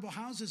affordable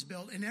houses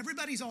built. And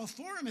everybody's all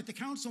for them at the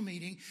council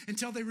meeting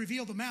until they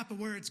reveal the map of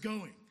where it's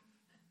going.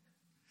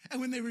 And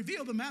when they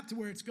reveal the map to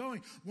where it's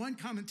going, one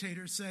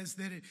commentator says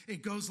that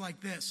it goes like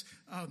this.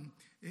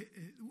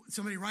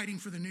 Somebody writing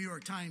for the New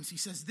York Times, he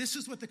says, this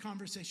is what the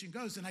conversation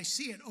goes, and I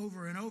see it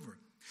over and over.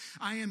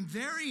 I am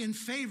very in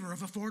favor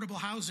of affordable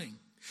housing.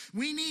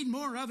 We need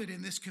more of it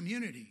in this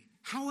community.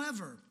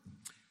 However,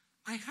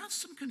 I have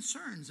some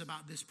concerns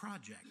about this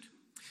project.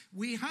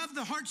 We have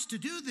the hearts to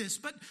do this,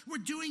 but we're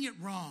doing it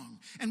wrong,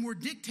 and we're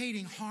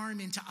dictating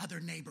harm into other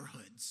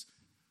neighborhoods.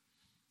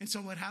 And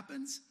so what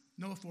happens?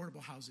 No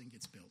affordable housing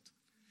gets built.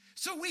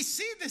 So we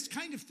see this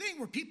kind of thing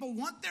where people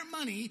want their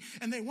money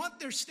and they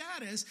want their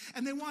status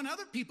and they want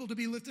other people to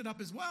be lifted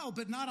up as well,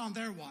 but not on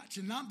their watch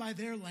and not by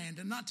their land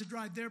and not to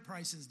drive their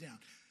prices down.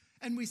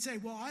 And we say,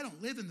 well, I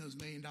don't live in those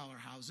 $1 million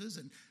houses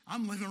and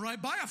I'm living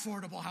right by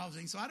affordable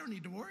housing, so I don't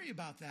need to worry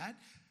about that.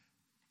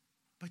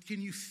 But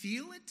can you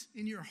feel it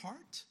in your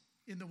heart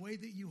in the way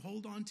that you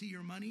hold on to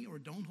your money or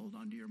don't hold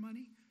on to your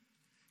money?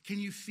 Can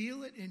you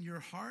feel it in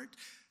your heart?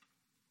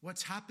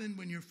 What's happened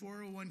when your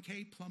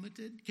 401k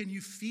plummeted? Can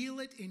you feel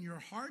it in your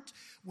heart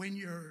when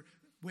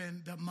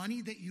the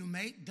money that you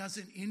make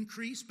doesn't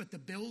increase, but the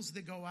bills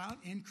that go out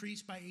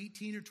increase by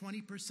 18 or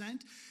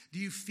 20%? Do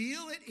you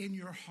feel it in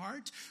your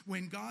heart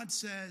when God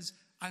says,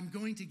 I'm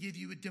going to give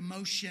you a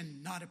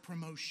demotion, not a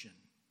promotion?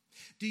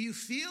 Do you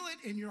feel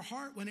it in your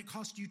heart when it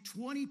costs you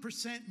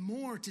 20%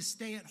 more to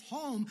stay at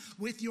home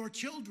with your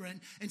children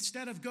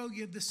instead of go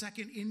give the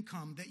second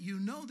income that you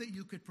know that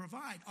you could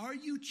provide? Are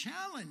you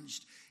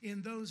challenged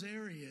in those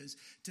areas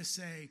to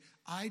say,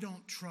 I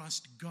don't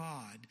trust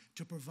God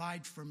to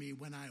provide for me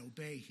when I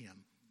obey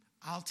him?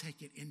 I'll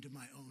take it into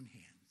my own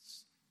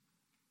hands.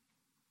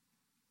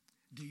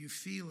 Do you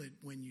feel it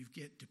when you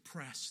get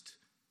depressed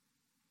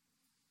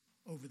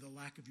over the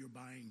lack of your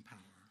buying power?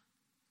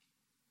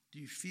 Do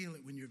you feel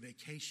it when your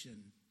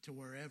vacation to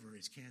wherever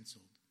is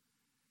canceled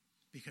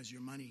because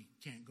your money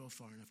can't go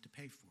far enough to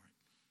pay for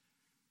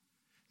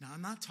it? Now,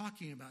 I'm not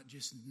talking about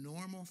just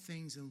normal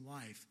things in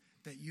life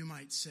that you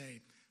might say,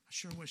 I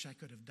sure wish I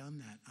could have done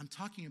that. I'm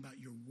talking about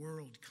your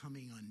world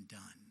coming undone.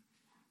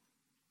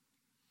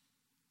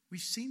 We've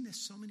seen this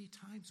so many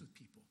times with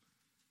people.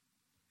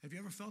 Have you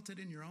ever felt it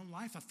in your own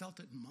life? I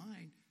felt it in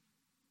mine.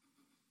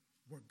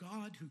 Where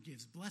God, who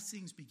gives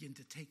blessings, begin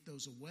to take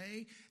those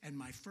away. And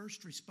my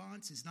first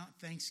response is not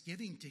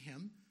thanksgiving to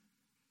him,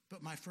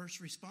 but my first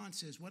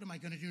response is, what am I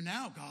going to do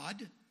now,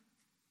 God?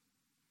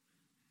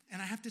 And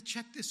I have to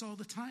check this all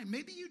the time.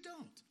 Maybe you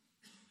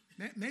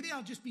don't. Maybe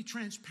I'll just be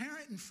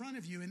transparent in front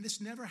of you and this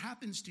never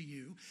happens to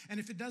you. And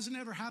if it doesn't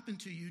ever happen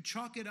to you,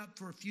 chalk it up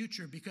for a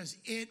future because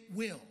it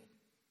will,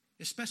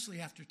 especially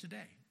after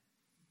today.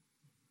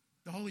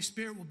 The Holy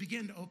Spirit will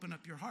begin to open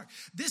up your heart.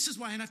 This is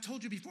why, and I've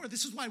told you before,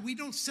 this is why we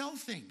don't sell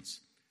things.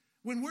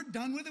 When we're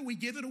done with it, we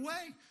give it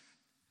away.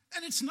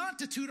 And it's not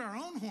to toot our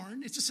own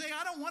horn. It's to say,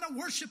 I don't want to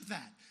worship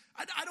that.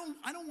 I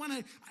don't want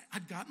to,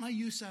 I've got my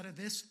use out of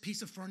this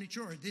piece of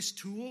furniture or this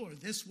tool or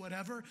this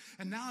whatever,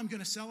 and now I'm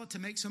going to sell it to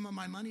make some of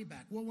my money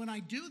back. Well, when I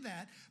do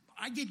that,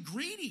 I get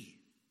greedy.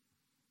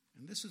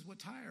 And this is what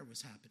Tyre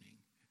was happening.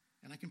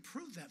 And I can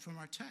prove that from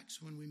our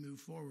text when we move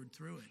forward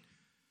through it.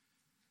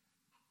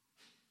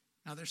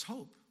 Now, there's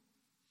hope,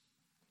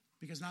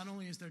 because not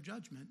only is there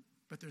judgment,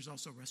 but there's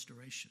also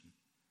restoration.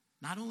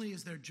 Not only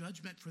is there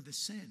judgment for the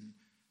sin,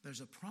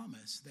 there's a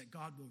promise that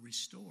God will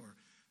restore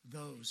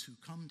those who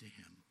come to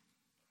him.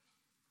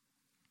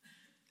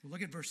 Well,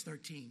 look at verse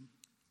 13.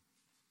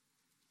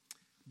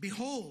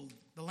 Behold,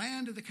 the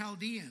land of the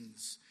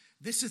Chaldeans,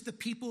 this is the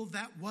people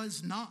that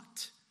was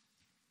not.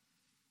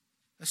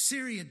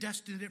 Assyria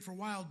destined it for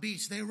wild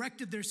beasts. They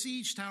erected their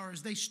siege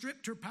towers. They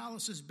stripped her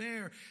palaces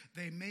bare.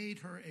 They made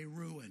her a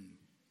ruin.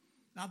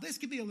 Now, this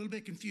could be a little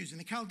bit confusing.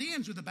 The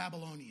Chaldeans were the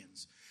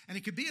Babylonians. And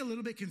it could be a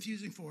little bit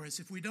confusing for us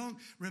if we don't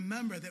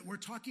remember that we're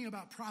talking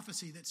about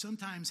prophecy that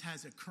sometimes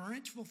has a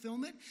current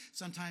fulfillment,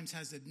 sometimes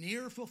has a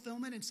near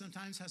fulfillment, and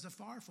sometimes has a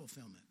far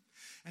fulfillment.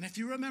 And if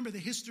you remember the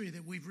history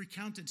that we've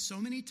recounted so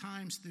many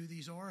times through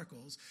these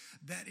oracles,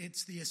 that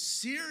it's the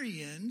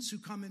Assyrians who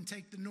come and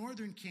take the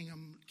northern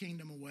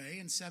kingdom away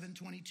in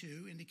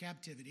 722 into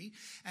captivity,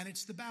 and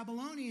it's the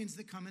Babylonians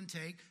that come and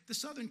take the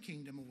southern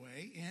kingdom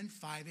away in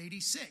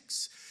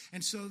 586.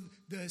 And so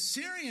the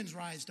Assyrians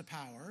rise to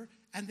power,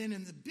 and then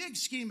in the big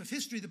scheme of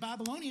history, the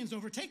Babylonians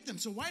overtake them.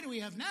 So why do we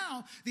have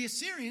now the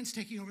Assyrians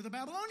taking over the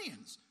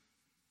Babylonians?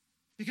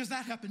 Because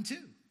that happened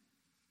too.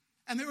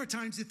 And there were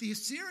times that the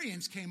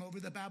Assyrians came over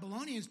the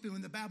Babylonians, but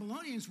when the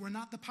Babylonians were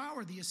not the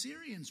power, the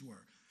Assyrians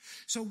were.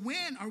 So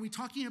when are we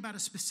talking about a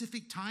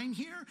specific time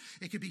here?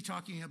 It could be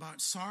talking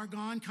about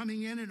Sargon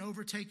coming in and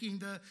overtaking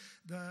the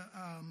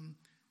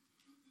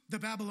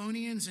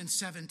Babylonians in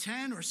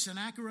 710 or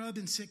Sennacherib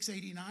in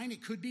 689.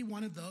 It could be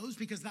one of those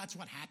because that's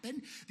what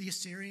happened. The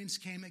Assyrians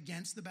came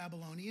against the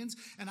Babylonians.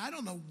 And I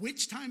don't know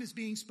which time is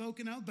being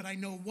spoken of, but I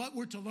know what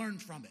we're to learn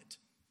from it.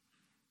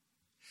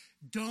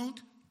 Don't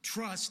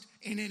trust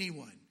in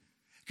anyone.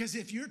 Because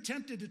if you're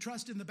tempted to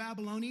trust in the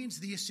Babylonians,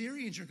 the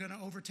Assyrians are going to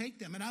overtake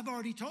them. And I've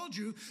already told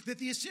you that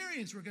the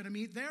Assyrians were going to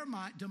meet their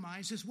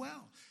demise as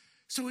well.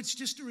 So it's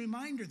just a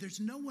reminder, there's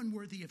no one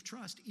worthy of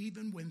trust,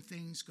 even when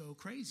things go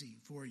crazy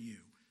for you.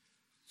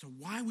 So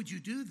why would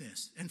you do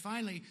this? And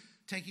finally,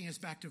 taking us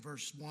back to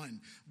verse 1,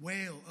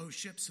 wail, O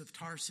ships of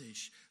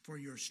Tarshish, for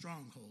your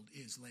stronghold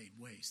is laid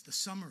waste. The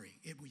summary,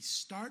 we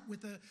start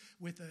with a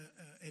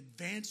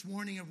advanced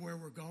warning of where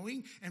we're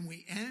going, and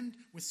we end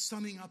with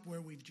summing up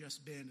where we've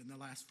just been in the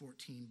last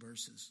 14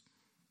 verses.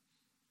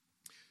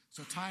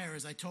 So Tyre,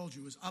 as I told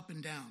you, was up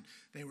and down.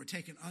 They were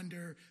taken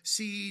under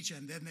siege,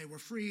 and then they were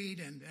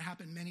freed, and it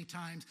happened many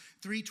times.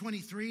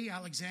 323,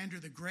 Alexander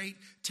the Great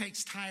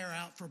takes Tyre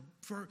out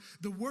for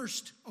the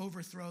worst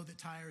overthrow that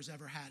Tyre's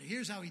ever had.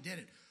 Here's how he did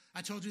it.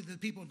 I told you that the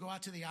people would go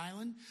out to the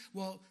island.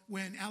 Well,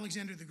 when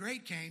Alexander the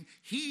Great came,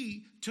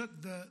 he took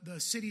the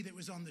city that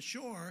was on the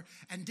shore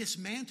and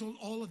dismantled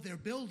all of their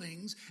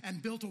buildings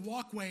and built a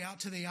walkway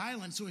out to the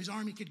island so his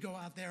army could go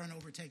out there and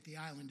overtake the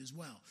island as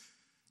well.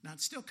 Now, it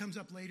still comes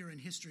up later in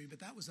history, but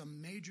that was a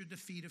major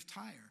defeat of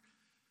Tyre.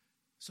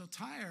 So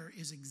Tyre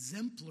is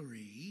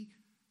exemplary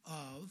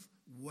of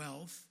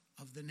wealth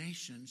of the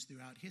nations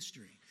throughout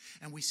history.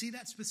 And we see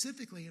that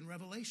specifically in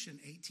Revelation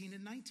 18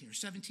 and 19, or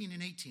 17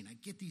 and 18. I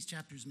get these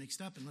chapters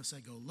mixed up unless I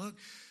go look.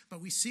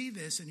 But we see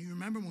this, and you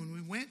remember when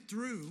we went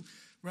through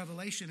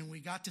Revelation and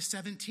we got to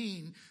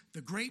 17,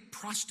 the great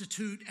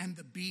prostitute and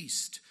the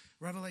beast,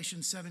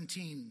 Revelation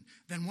 17.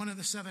 Then one of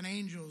the seven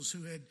angels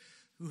who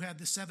had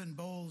the seven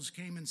bowls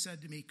came and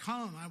said to me,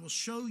 come, I will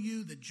show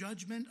you the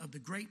judgment of the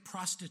great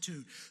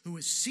prostitute who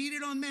is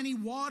seated on many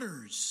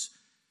waters,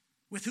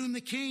 with whom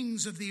the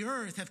kings of the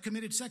earth have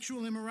committed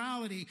sexual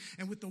immorality,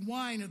 and with the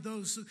wine of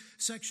those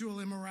sexual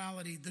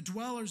immorality, the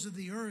dwellers of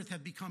the earth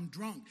have become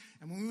drunk.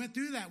 And when we went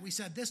through that, we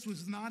said this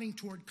was nodding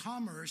toward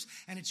commerce,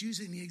 and it's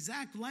using the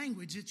exact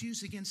language it's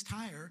used against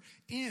Tyre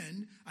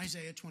in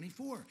Isaiah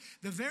 24.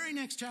 The very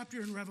next chapter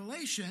in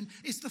Revelation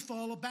is the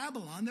fall of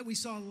Babylon that we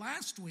saw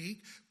last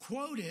week,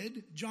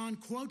 quoted. John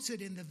quotes it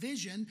in the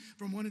vision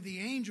from one of the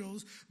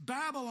angels.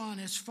 Babylon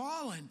has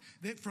fallen,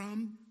 that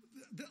from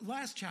the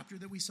last chapter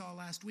that we saw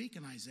last week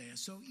in Isaiah.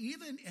 So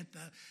even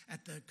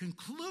at the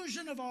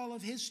conclusion of all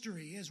of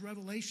history, as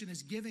Revelation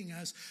is giving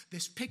us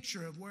this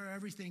picture of where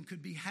everything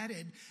could be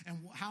headed and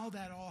how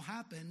that all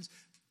happens,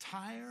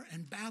 Tyre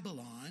and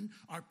Babylon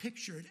are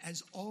pictured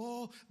as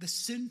all the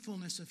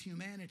sinfulness of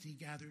humanity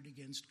gathered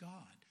against God.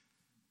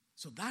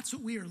 So that's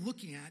what we are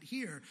looking at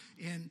here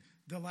in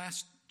the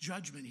last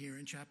judgment here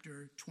in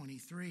chapter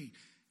 23.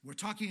 We're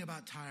talking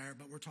about Tyre,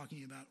 but we're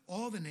talking about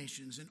all the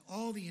nations and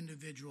all the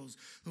individuals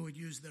who would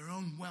use their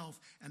own wealth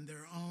and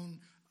their own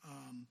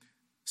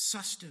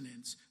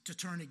sustenance to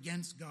turn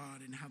against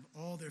God and have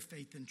all their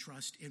faith and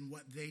trust in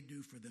what they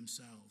do for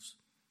themselves.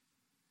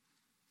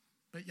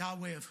 But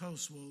Yahweh of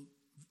Hosts will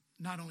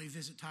not only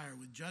visit Tyre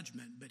with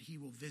judgment, but he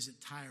will visit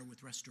Tyre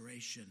with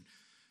restoration.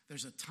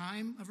 There's a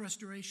time of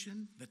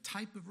restoration, the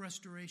type of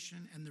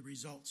restoration, and the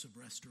results of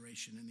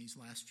restoration in these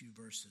last few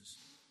verses.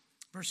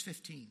 Verse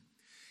 15.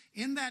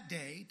 In that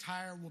day,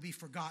 Tyre will be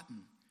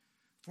forgotten.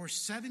 For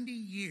 70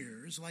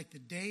 years, like the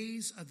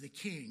days of the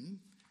king,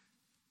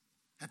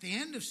 at the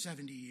end of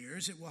 70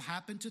 years, it will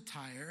happen to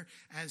Tyre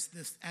as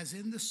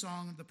in the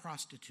song of the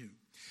prostitute.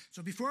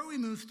 So before we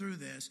move through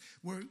this,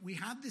 we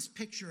have this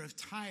picture of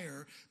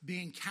Tyre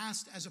being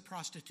cast as a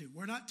prostitute.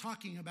 We're not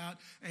talking about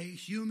a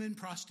human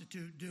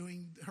prostitute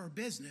doing her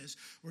business.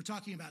 We're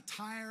talking about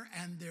Tyre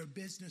and their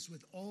business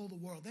with all the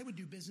world. They would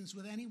do business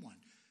with anyone.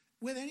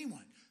 With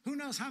anyone. Who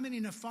knows how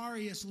many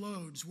nefarious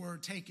loads were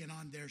taken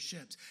on their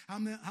ships?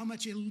 How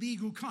much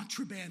illegal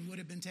contraband would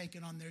have been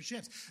taken on their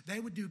ships? They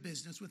would do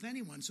business with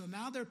anyone. So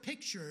now they're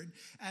pictured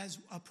as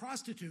a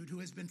prostitute who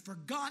has been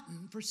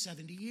forgotten for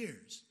 70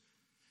 years.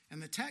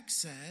 And the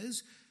text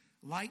says,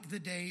 like the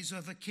days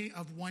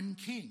of one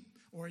king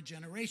or a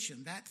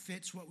generation. That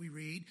fits what we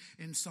read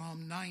in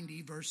Psalm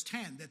 90, verse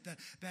 10,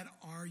 that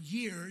our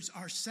years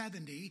are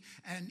 70,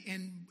 and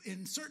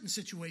in certain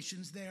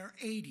situations they are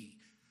 80.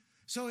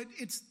 So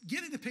it's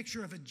giving the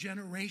picture of a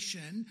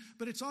generation,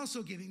 but it's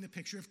also giving the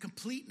picture of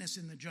completeness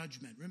in the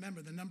judgment.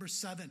 Remember, the number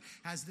 7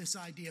 has this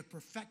idea of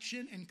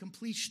perfection and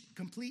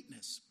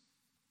completeness.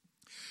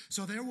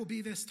 So there will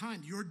be this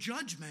time. Your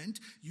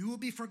judgment, you will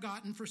be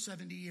forgotten for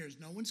 70 years.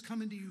 No one's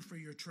coming to you for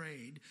your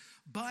trade.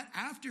 But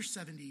after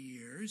 70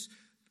 years,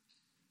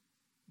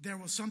 there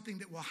will something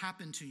that will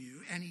happen to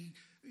you. And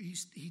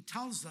he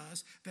tells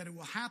us that it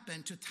will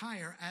happen to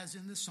Tyre as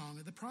in the song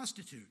of the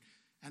prostitute.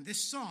 And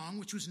this song,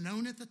 which was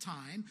known at the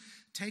time,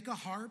 take a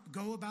harp,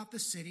 go about the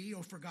city,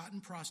 O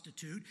forgotten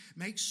prostitute,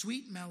 make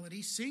sweet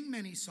melody, sing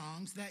many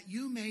songs, that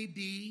you may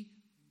be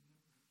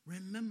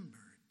remembered.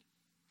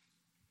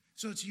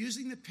 So it's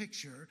using the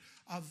picture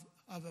of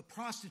a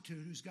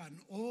prostitute who's gotten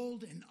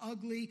old and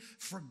ugly,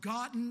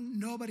 forgotten,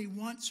 nobody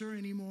wants her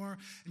anymore,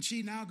 and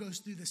she now goes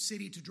through the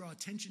city to draw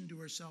attention to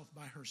herself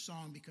by her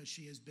song because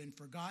she has been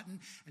forgotten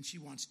and she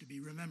wants to be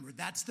remembered.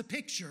 That's the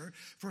picture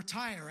for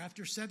Tyre.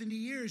 After 70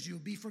 years, you'll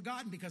be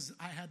forgotten because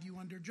I have you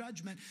under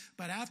judgment.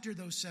 But after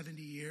those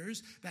 70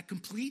 years, that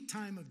complete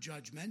time of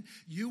judgment,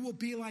 you will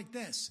be like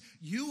this.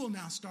 You will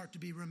now start to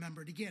be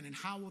remembered again. And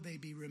how will they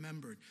be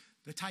remembered?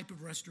 The type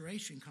of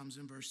restoration comes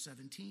in verse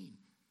 17.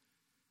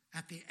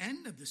 At the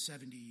end of the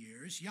 70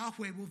 years,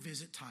 Yahweh will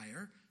visit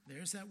Tyre.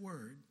 There's that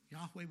word.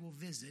 Yahweh will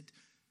visit.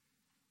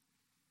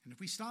 And if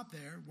we stop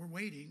there, we're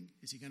waiting.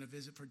 Is he going to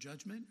visit for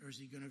judgment or is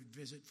he going to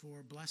visit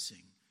for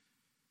blessing?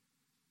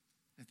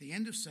 At the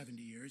end of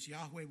 70 years,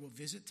 Yahweh will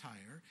visit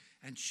Tyre,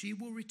 and she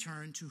will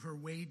return to her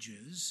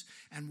wages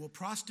and will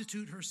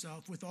prostitute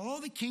herself with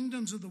all the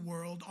kingdoms of the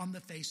world on the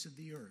face of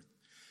the earth.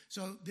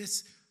 So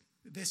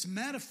this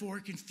metaphor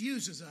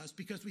confuses us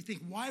because we think,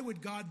 why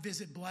would God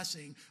visit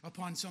blessing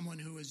upon someone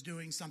who is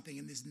doing something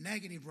in this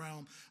negative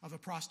realm of a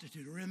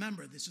prostitute?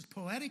 Remember, this is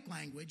poetic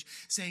language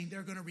saying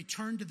they're going to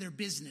return to their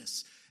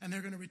business and they're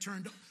going to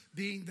return to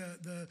being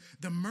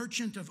the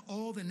merchant of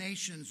all the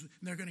nations. And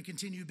they're going to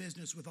continue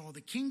business with all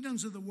the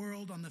kingdoms of the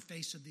world on the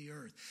face of the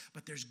earth.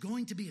 But there's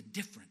going to be a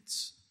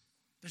difference.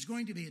 There's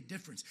going to be a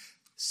difference.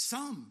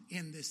 Some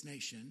in this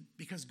nation,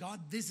 because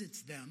God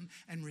visits them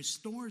and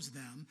restores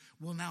them,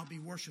 will now be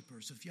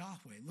worshipers of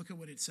Yahweh. Look at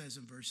what it says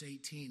in verse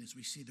 18 as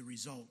we see the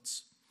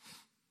results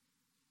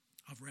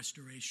of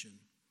restoration.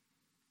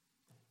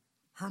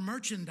 Her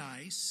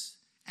merchandise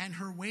and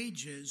her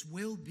wages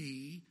will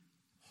be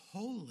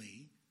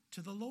holy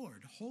to the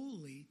Lord,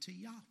 holy to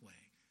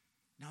Yahweh.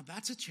 Now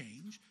that's a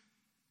change.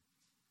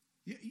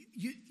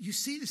 You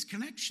see this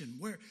connection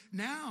where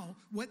now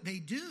what they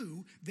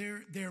do,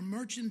 their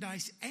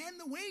merchandise and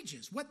the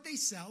wages, what they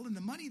sell and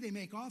the money they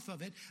make off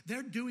of it,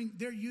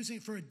 they're using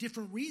it for a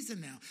different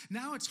reason now.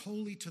 Now it's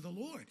holy to the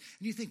Lord.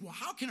 And you think, well,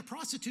 how can a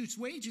prostitute's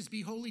wages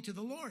be holy to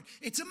the Lord?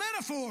 It's a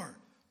metaphor,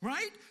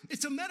 right?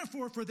 It's a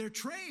metaphor for their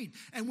trade.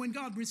 And when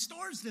God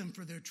restores them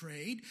for their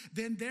trade,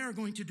 then they're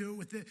going to do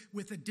it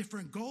with a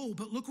different goal.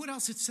 But look what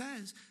else it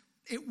says.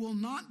 It will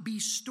not be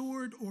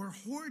stored or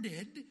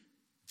hoarded.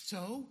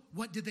 So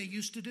what did they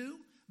used to do?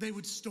 They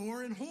would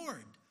store and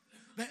hoard.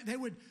 They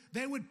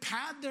would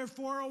pad their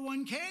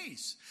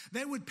 401ks.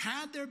 They would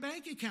pad their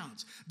bank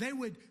accounts. They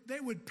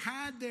would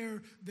pad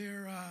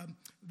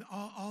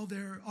all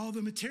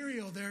the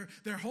material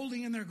they're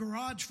holding in their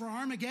garage for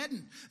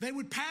Armageddon. They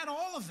would pad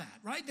all of that,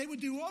 right? They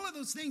would do all of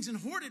those things and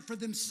hoard it for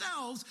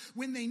themselves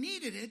when they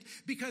needed it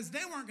because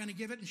they weren't going to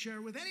give it and share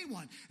it with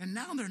anyone. And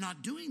now they're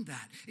not doing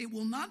that. It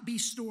will not be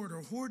stored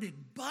or hoarded,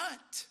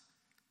 but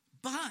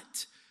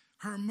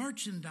her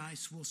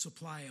merchandise will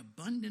supply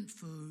abundant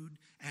food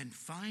and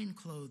fine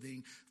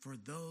clothing for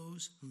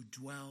those who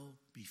dwell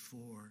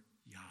before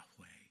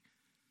Yahweh,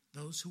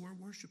 those who are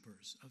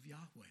worshipers of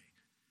Yahweh.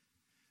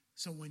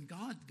 So when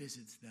God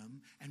visits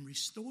them and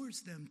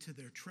restores them to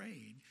their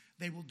trade,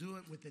 they will do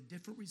it with a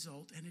different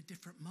result and a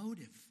different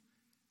motive.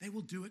 They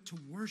will do it to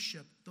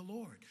worship the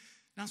Lord.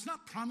 Now, it's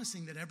not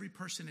promising that every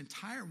person in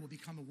Tyre will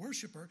become a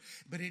worshiper,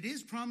 but it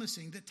is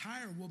promising that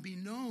Tyre will be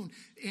known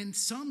in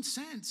some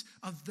sense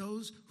of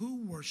those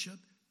who worship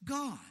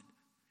God.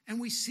 And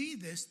we see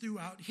this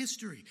throughout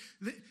history.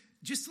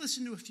 Just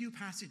listen to a few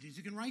passages.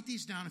 You can write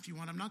these down if you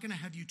want. I'm not going to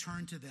have you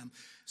turn to them.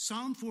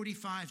 Psalm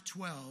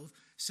 45:12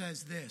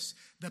 says this: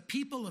 the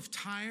people of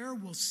Tyre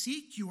will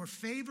seek your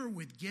favor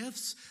with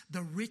gifts,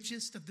 the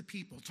richest of the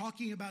people.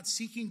 Talking about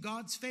seeking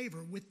God's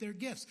favor with their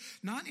gifts.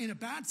 Not in a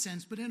bad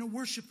sense, but in a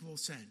worshipful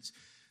sense.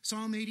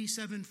 Psalm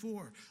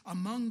 87:4,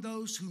 among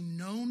those who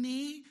know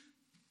me,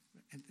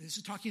 and this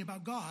is talking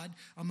about God,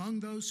 among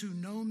those who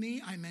know me,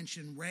 I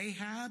mention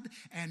Rahab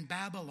and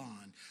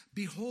Babylon.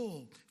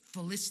 Behold,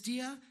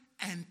 Philistia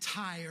and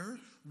Tyre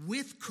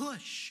with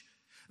Cush.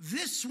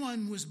 This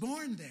one was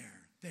born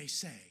there, they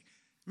say.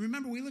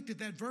 Remember, we looked at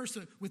that verse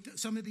with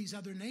some of these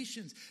other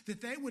nations, that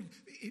they would,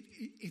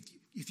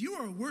 if you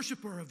were a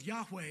worshiper of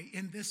Yahweh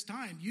in this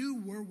time,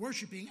 you were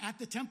worshiping at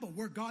the temple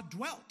where God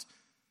dwelt.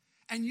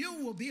 And you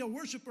will be a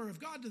worshiper of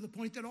God to the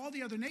point that all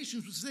the other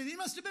nations would say, they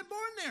must have been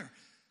born there.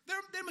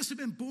 They must have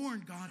been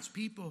born God's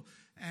people,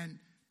 and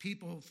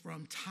people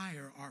from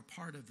Tyre are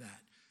part of that.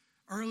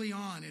 Early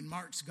on in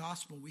Mark's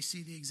gospel, we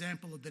see the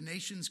example of the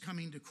nations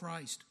coming to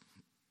Christ.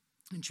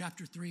 in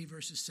chapter 3,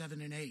 verses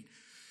 7 and 8.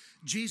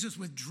 Jesus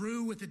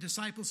withdrew with the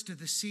disciples to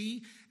the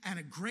sea, and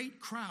a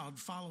great crowd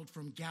followed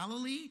from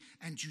Galilee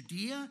and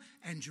Judea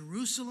and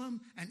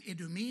Jerusalem and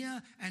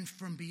Idumea and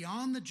from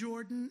beyond the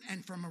Jordan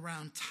and from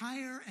around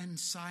Tyre and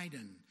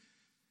Sidon.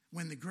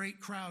 When the great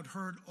crowd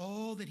heard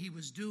all that he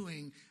was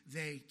doing,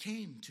 they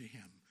came to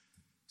him.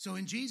 So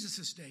in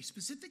Jesus' day,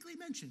 specifically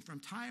mentioned from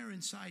Tyre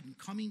and Sidon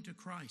coming to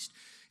Christ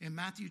in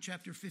Matthew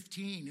chapter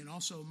 15 and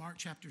also Mark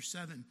chapter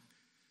 7,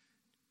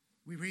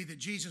 we read that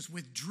Jesus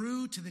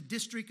withdrew to the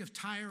district of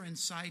Tyre and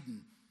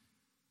Sidon.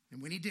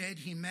 And when he did,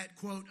 he met,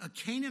 quote, a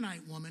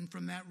Canaanite woman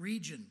from that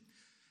region.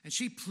 And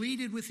she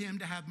pleaded with him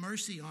to have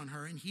mercy on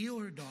her and heal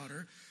her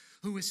daughter,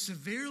 who was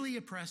severely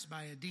oppressed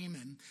by a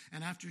demon.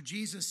 And after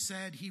Jesus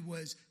said he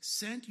was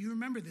sent, you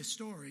remember this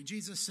story,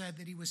 Jesus said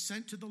that he was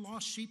sent to the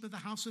lost sheep of the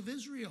house of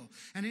Israel.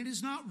 And it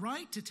is not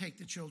right to take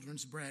the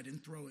children's bread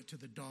and throw it to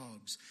the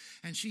dogs.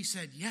 And she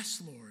said,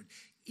 yes, Lord,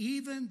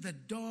 even the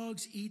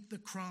dogs eat the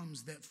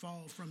crumbs that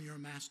fall from your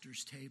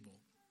master's table.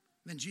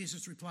 Then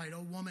Jesus replied,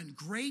 O woman,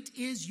 great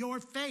is your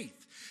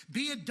faith.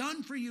 Be it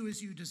done for you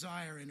as you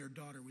desire. And her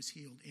daughter was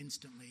healed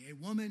instantly. A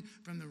woman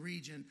from the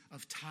region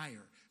of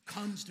Tyre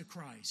comes to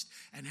Christ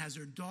and has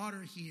her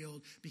daughter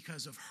healed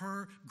because of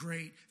her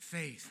great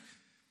faith.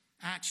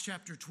 Acts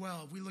chapter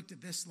 12, we looked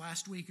at this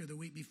last week or the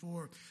week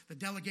before. The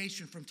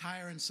delegation from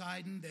Tyre and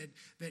Sidon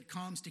that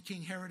comes to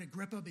King Herod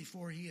Agrippa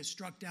before he is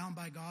struck down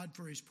by God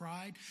for his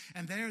pride.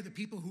 And they're the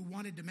people who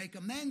wanted to make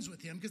amends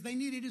with him because they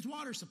needed his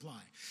water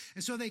supply.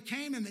 And so they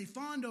came and they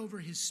fawned over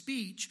his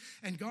speech,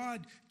 and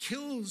God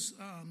kills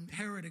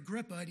Herod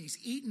Agrippa, and he's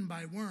eaten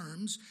by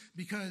worms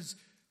because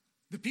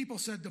the people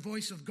said the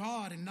voice of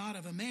God and not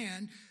of a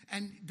man,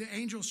 and the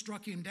angel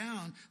struck him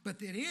down. But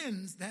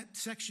that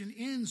section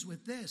ends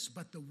with this,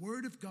 but the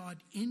word of God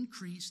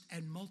increased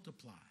and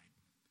multiplied.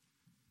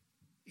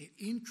 It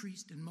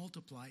increased and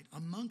multiplied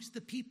amongst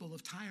the people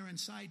of Tyre and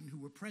Sidon who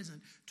were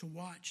present to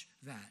watch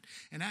that.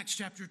 In Acts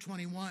chapter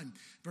 21,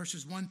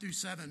 verses 1 through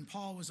 7,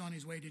 Paul was on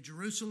his way to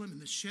Jerusalem,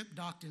 and the ship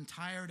docked in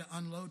Tyre to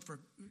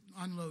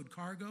unload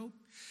cargo.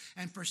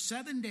 And for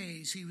 7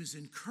 days he was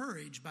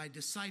encouraged by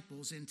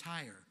disciples in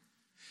Tyre.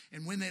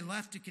 And when they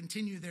left to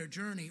continue their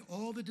journey,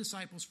 all the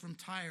disciples from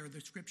Tyre,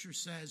 the scripture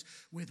says,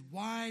 with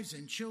wives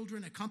and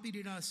children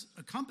accompanied us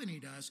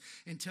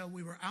until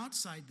we were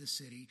outside the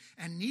city.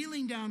 And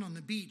kneeling down on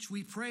the beach,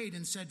 we prayed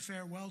and said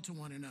farewell to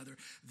one another.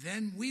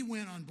 Then we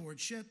went on board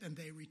ship and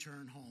they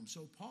returned home.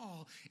 So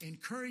Paul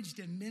encouraged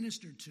and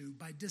ministered to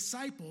by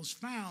disciples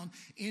found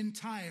in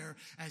Tyre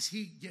as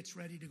he gets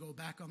ready to go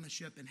back on the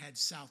ship and head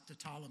south to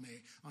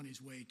Ptolemy on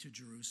his way to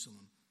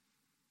Jerusalem.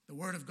 The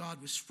word of God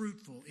was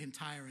fruitful in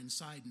Tyre and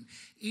Sidon,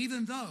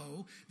 even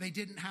though they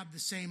didn't have the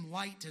same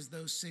light as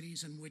those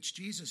cities in which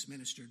Jesus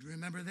ministered.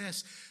 Remember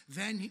this,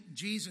 then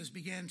Jesus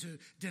began to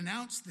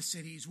denounce the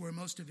cities where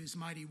most of his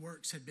mighty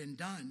works had been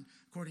done,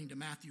 according to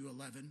Matthew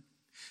 11,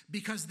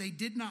 because they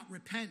did not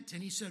repent.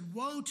 And he said,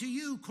 woe to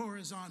you,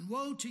 Chorazin,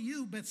 woe to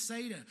you,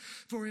 Bethsaida,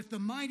 for if the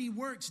mighty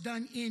works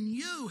done in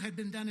you had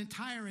been done in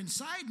Tyre and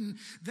Sidon,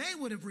 they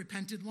would have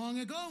repented long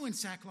ago in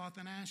sackcloth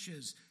and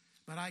ashes.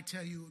 But I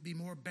tell you, it would be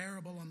more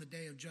bearable on the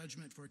day of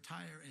judgment for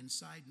Tyre and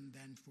Sidon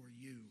than for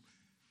you.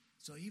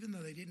 So even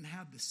though they didn't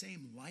have the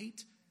same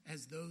light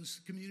as those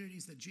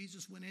communities that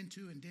Jesus went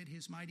into and did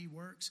his mighty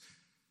works,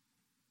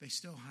 they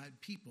still had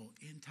people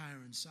in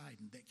Tyre and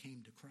Sidon that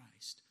came to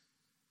Christ.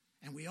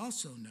 And we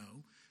also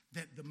know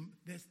that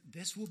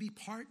this will be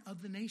part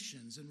of the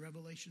nations in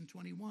Revelation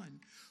 21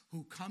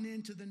 who come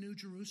into the New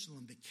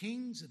Jerusalem. The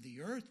kings of the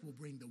earth will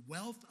bring the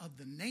wealth of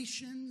the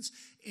nations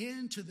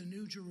into the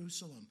New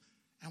Jerusalem.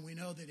 And we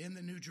know that in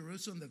the New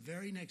Jerusalem, the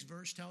very next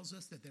verse tells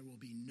us that there will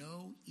be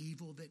no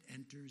evil that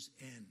enters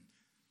in.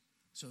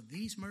 So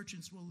these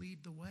merchants will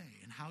lead the way.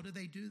 And how do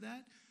they do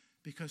that?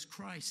 Because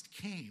Christ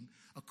came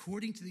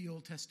according to the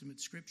Old Testament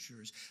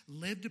scriptures,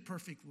 lived a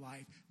perfect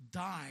life,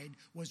 died,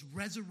 was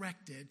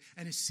resurrected,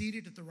 and is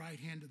seated at the right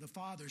hand of the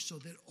Father, so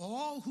that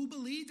all who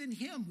believe in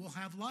him will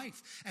have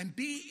life and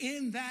be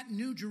in that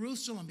New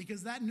Jerusalem,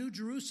 because that New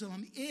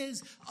Jerusalem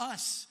is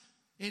us.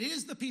 It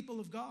is the people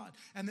of God.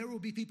 And there will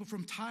be people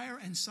from Tyre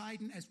and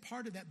Sidon as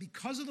part of that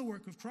because of the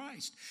work of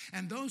Christ.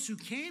 And those who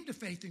came to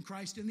faith in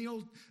Christ in the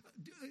Old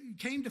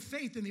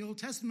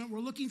Testament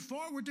were looking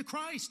forward to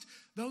Christ.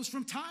 Those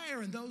from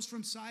Tyre and those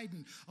from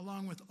Sidon,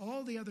 along with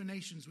all the other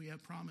nations we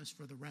have promised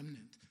for the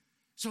remnant.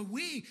 So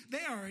we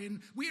are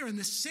in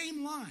the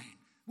same line.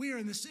 We are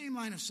in the same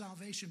line of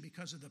salvation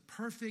because of the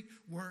perfect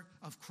work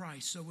of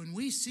Christ. So when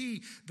we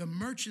see the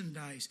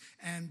merchandise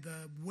and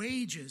the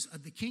wages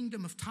of the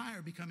kingdom of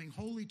Tyre becoming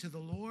holy to the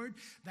Lord,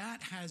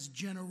 that has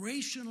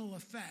generational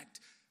effect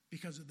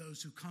because of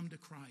those who come to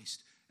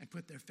Christ and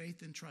put their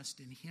faith and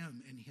trust in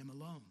him and him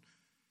alone.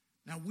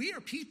 Now, we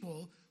are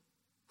people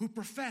who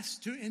profess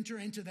to enter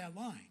into that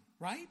line,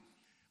 right?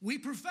 We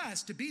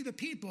profess to be the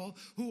people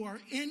who are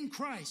in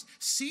Christ,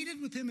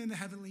 seated with him in the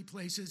heavenly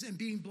places and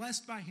being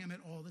blessed by him at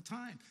all the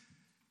time.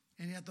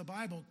 And yet the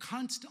Bible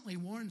constantly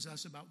warns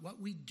us about what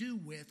we do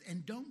with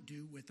and don't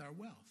do with our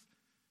wealth.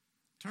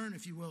 Turn,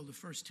 if you will, to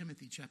 1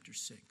 Timothy chapter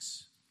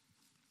 6.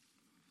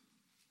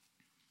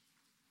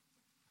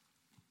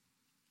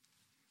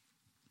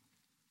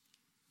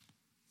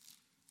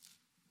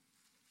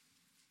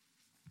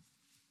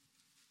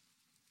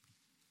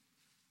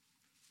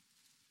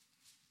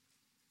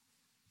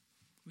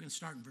 We're going to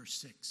start in verse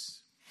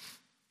 6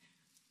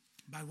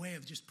 by way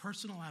of just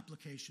personal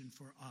application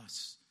for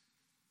us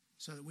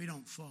so that we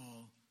don't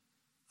fall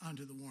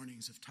under the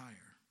warnings of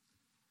Tyre.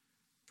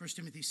 1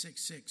 Timothy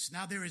 6:6.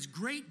 Now there is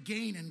great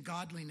gain in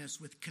godliness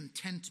with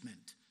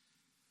contentment,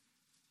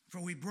 for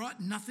we brought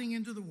nothing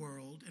into the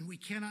world, and we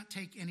cannot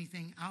take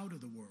anything out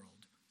of the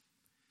world.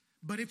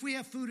 But if we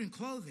have food and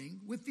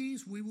clothing, with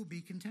these we will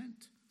be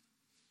content.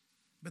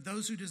 But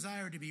those who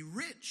desire to be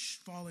rich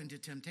fall into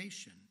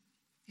temptation,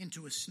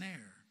 into a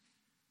snare,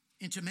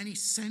 into many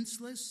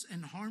senseless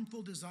and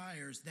harmful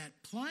desires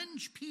that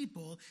plunge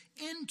people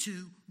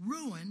into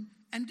ruin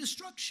and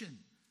destruction.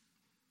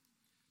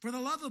 For the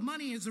love of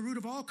money is the root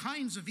of all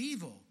kinds of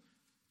evil.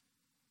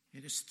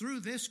 It is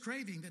through this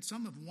craving that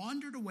some have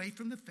wandered away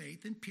from the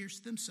faith and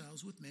pierced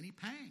themselves with many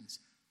pangs.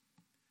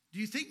 Do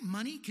you think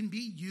money can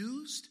be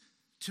used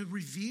to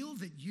reveal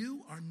that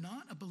you are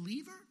not a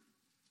believer?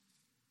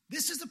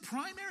 This is the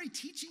primary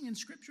teaching in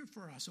Scripture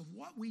for us of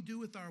what we do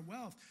with our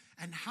wealth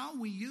and how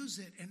we use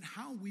it and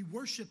how we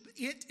worship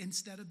it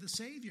instead of the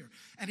Savior.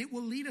 And it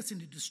will lead us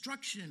into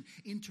destruction,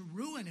 into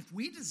ruin, if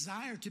we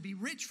desire to be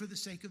rich for the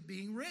sake of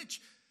being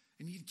rich.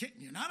 And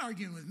you're not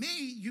arguing with me,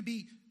 you'd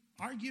be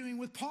arguing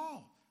with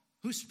Paul,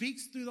 who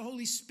speaks through the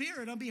Holy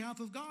Spirit on behalf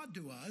of God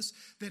to us,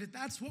 that if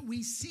that's what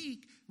we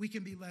seek, we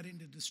can be led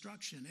into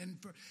destruction.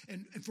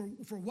 And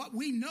for what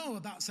we know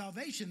about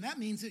salvation, that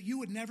means that you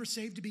would never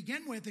save to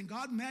begin with, and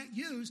God might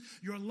use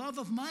your love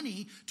of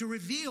money to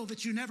reveal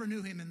that you never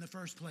knew him in the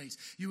first place.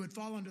 You would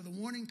fall under the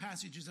warning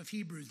passages of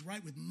Hebrews,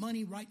 right, with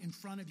money right in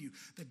front of you,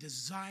 the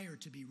desire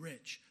to be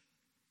rich.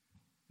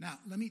 Now,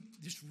 let me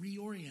just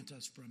reorient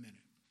us for a minute.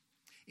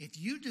 If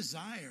you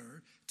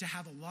desire to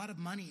have a lot of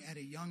money at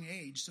a young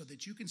age so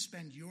that you can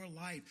spend your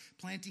life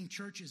planting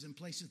churches in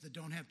places that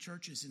don't have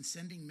churches and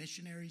sending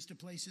missionaries to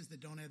places that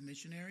don't have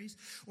missionaries,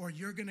 or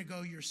you're going to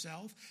go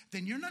yourself,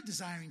 then you're not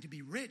desiring to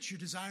be rich. You're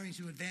desiring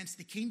to advance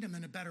the kingdom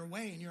in a better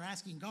way, and you're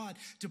asking God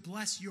to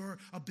bless your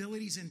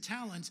abilities and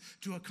talents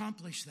to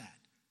accomplish that.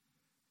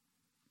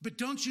 But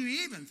don't you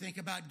even think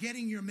about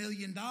getting your $1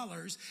 million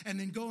and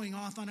then going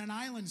off on an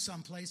island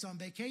someplace on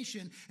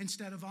vacation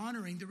instead of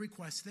honoring the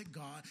requests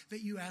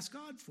that you ask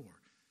God for.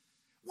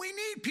 We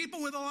need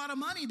people with a lot of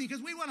money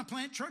because we want to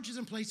plant churches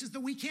in places that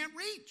we can't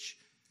reach.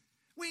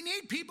 We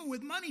need people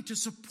with money to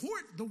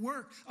support the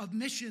work of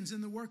missions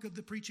and the work of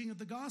the preaching of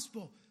the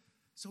gospel.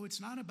 So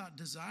it's not about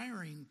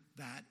desiring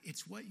that.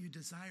 It's what you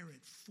desire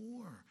it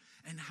for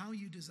and how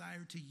you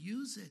desire to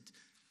use it.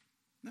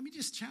 Let me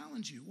just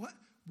challenge you.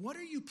 What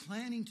are you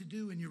planning to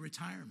do in your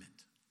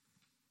retirement?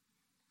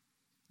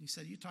 You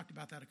said you talked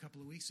about that a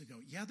couple of weeks ago.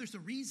 Yeah, there's a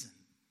reason.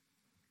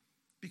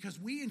 Because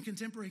we in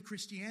contemporary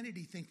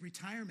Christianity think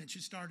retirement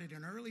should start at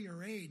an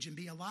earlier age and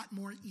be a lot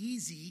more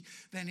easy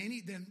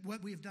than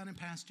what we've done in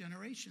past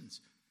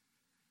generations.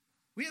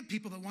 We have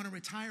people that want to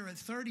retire at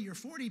 30 or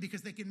 40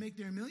 because they can make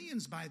their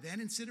millions by then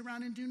and sit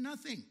around and do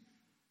nothing.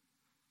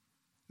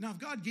 Now, if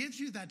God gives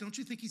you that, don't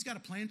you think he's got a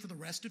plan for the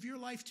rest of your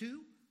life too?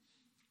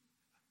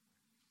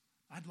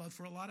 I'd love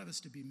for a lot of us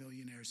to be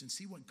millionaires and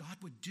see what God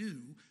would do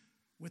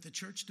with a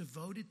church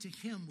devoted to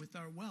him with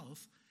our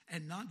wealth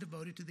and not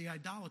devoted to the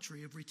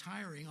idolatry of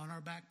retiring on our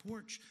back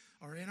porch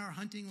or in our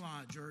hunting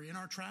lodge or in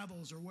our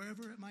travels or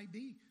wherever it might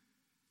be.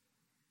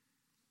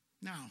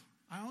 Now,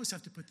 I always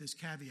have to put this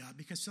caveat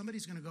because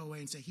somebody's going to go away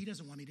and say, he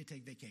doesn't want me to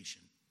take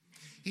vacation.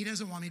 He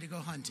doesn't want me to go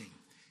hunting.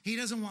 He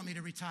doesn't want me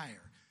to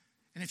retire.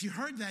 And if you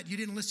heard that, you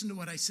didn't listen to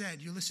what I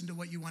said. You listened to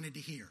what you wanted to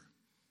hear.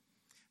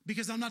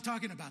 Because I'm not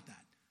talking about that.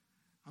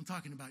 I'm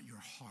talking about your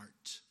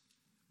heart.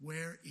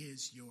 Where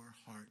is your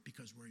heart?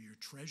 Because where your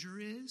treasure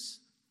is,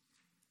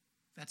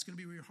 that's going to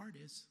be where your heart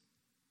is.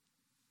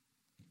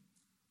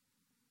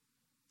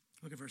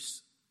 Look at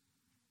verse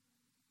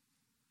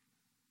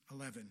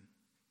 11,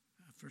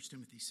 1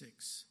 Timothy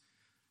 6.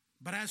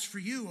 But as for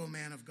you, O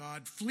man of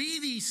God, flee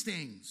these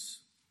things.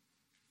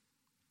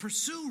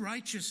 Pursue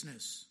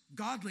righteousness,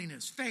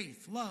 godliness,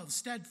 faith, love,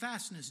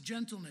 steadfastness,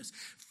 gentleness.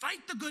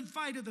 Fight the good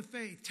fight of the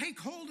faith. Take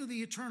hold of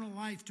the eternal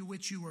life to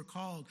which you were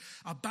called,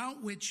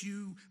 about which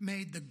you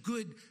made the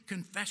good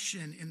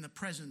confession in the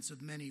presence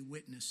of many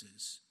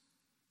witnesses.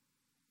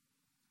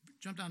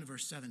 Jump down to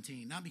verse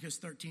 17, not because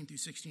 13 through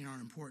 16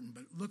 aren't important,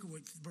 but look at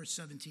what verse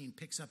 17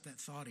 picks up that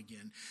thought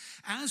again.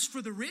 As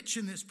for the rich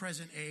in this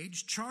present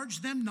age,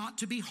 charge them not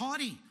to be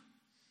haughty,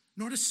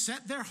 nor to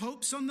set their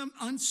hopes on the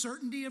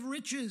uncertainty of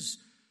riches,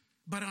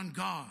 but on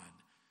God,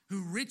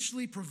 who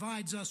richly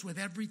provides us with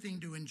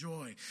everything to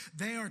enjoy.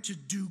 They are to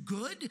do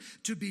good,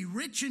 to be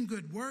rich in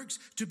good works,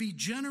 to be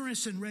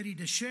generous and ready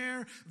to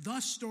share,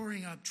 thus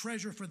storing up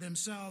treasure for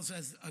themselves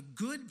as a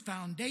good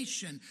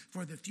foundation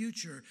for the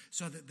future,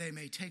 so that they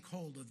may take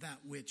hold of that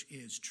which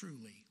is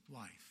truly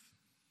life.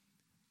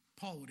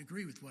 Paul would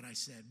agree with what I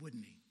said,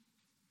 wouldn't he?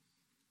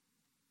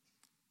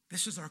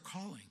 This is our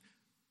calling.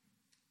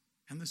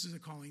 And this is a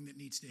calling that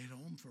needs to hit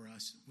home for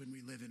us when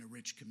we live in a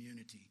rich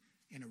community,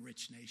 in a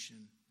rich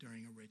nation,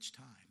 during a rich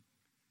time.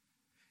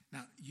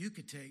 Now, you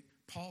could take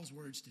Paul's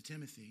words to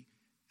Timothy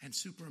and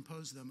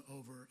superimpose them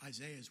over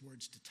Isaiah's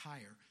words to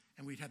Tyre,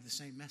 and we'd have the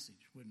same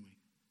message, wouldn't we?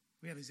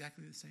 We have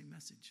exactly the same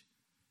message.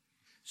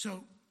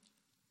 So,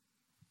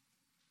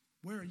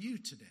 where are you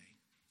today?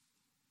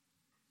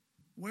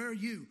 Where are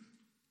you,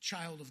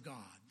 child of God?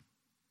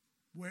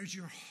 Where's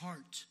your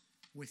heart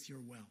with your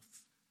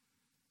wealth?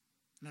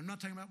 And I'm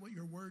not talking about what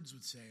your words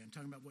would say. I'm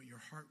talking about what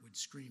your heart would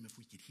scream if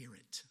we could hear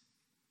it.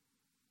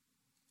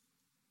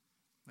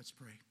 Let's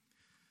pray.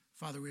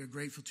 Father, we are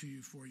grateful to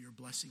you for your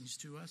blessings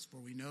to us, for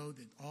we know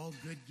that all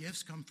good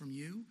gifts come from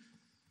you.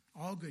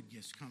 All good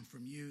gifts come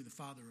from you, the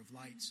Father of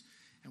lights,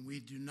 and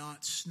we do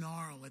not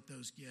snarl at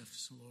those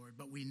gifts, Lord,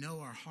 but we know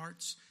our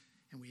hearts,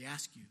 and we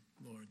ask you,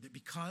 Lord, that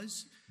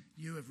because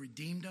you have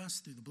redeemed us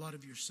through the blood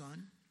of your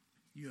Son,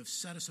 you have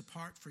set us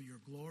apart for your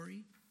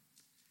glory,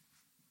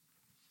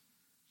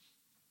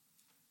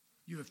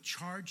 you have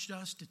charged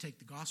us to take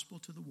the gospel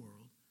to the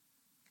world,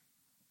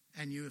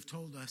 and you have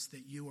told us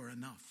that you are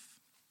enough,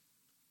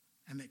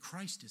 and that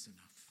Christ is enough.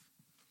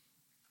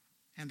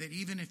 And that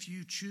even if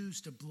you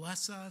choose to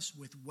bless us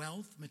with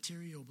wealth,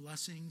 material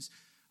blessings,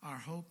 our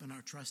hope and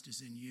our trust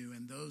is in you.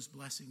 And those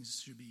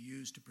blessings should be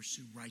used to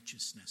pursue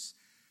righteousness,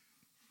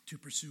 to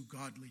pursue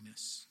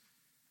godliness,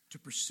 to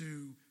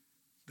pursue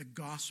the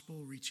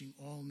gospel reaching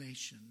all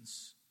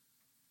nations.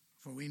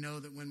 For we know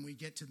that when we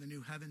get to the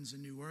new heavens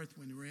and new earth,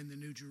 when we're in the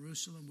new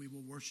Jerusalem, we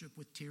will worship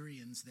with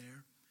Tyrians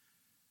there.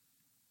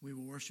 We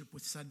will worship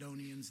with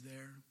Sidonians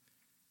there.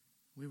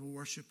 We will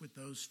worship with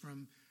those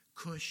from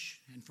Cush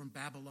and from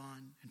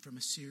Babylon and from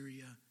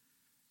Assyria.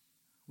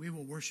 We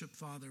will worship,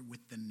 Father,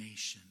 with the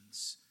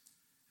nations.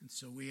 And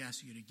so we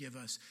ask you to give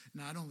us,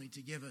 not only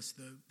to give us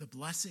the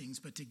blessings,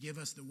 but to give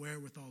us the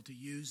wherewithal to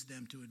use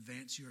them to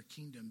advance your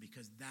kingdom,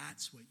 because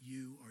that's what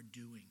you are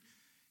doing,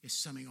 is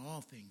summing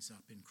all things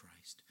up in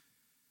Christ.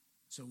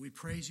 So we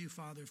praise you,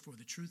 Father, for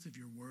the truth of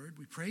your word.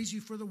 We praise you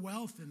for the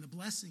wealth and the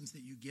blessings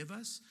that you give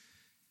us.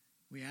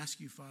 We ask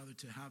you, Father,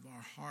 to have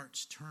our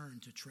hearts turn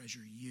to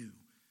treasure you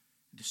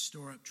and to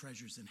store up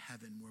treasures in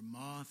heaven where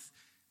moth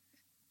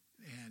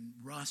and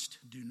rust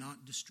do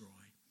not destroy.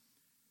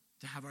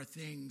 To have our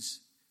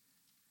things,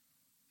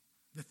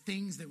 the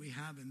things that we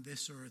have in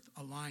this earth,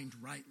 aligned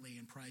rightly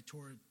and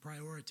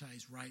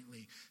prioritized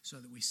rightly, so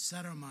that we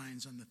set our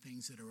minds on the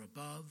things that are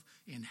above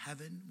in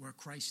heaven where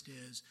Christ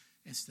is,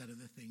 instead of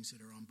the things that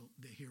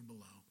are here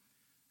below.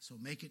 So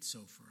make it so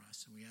for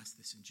us. And we ask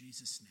this in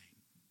Jesus' name.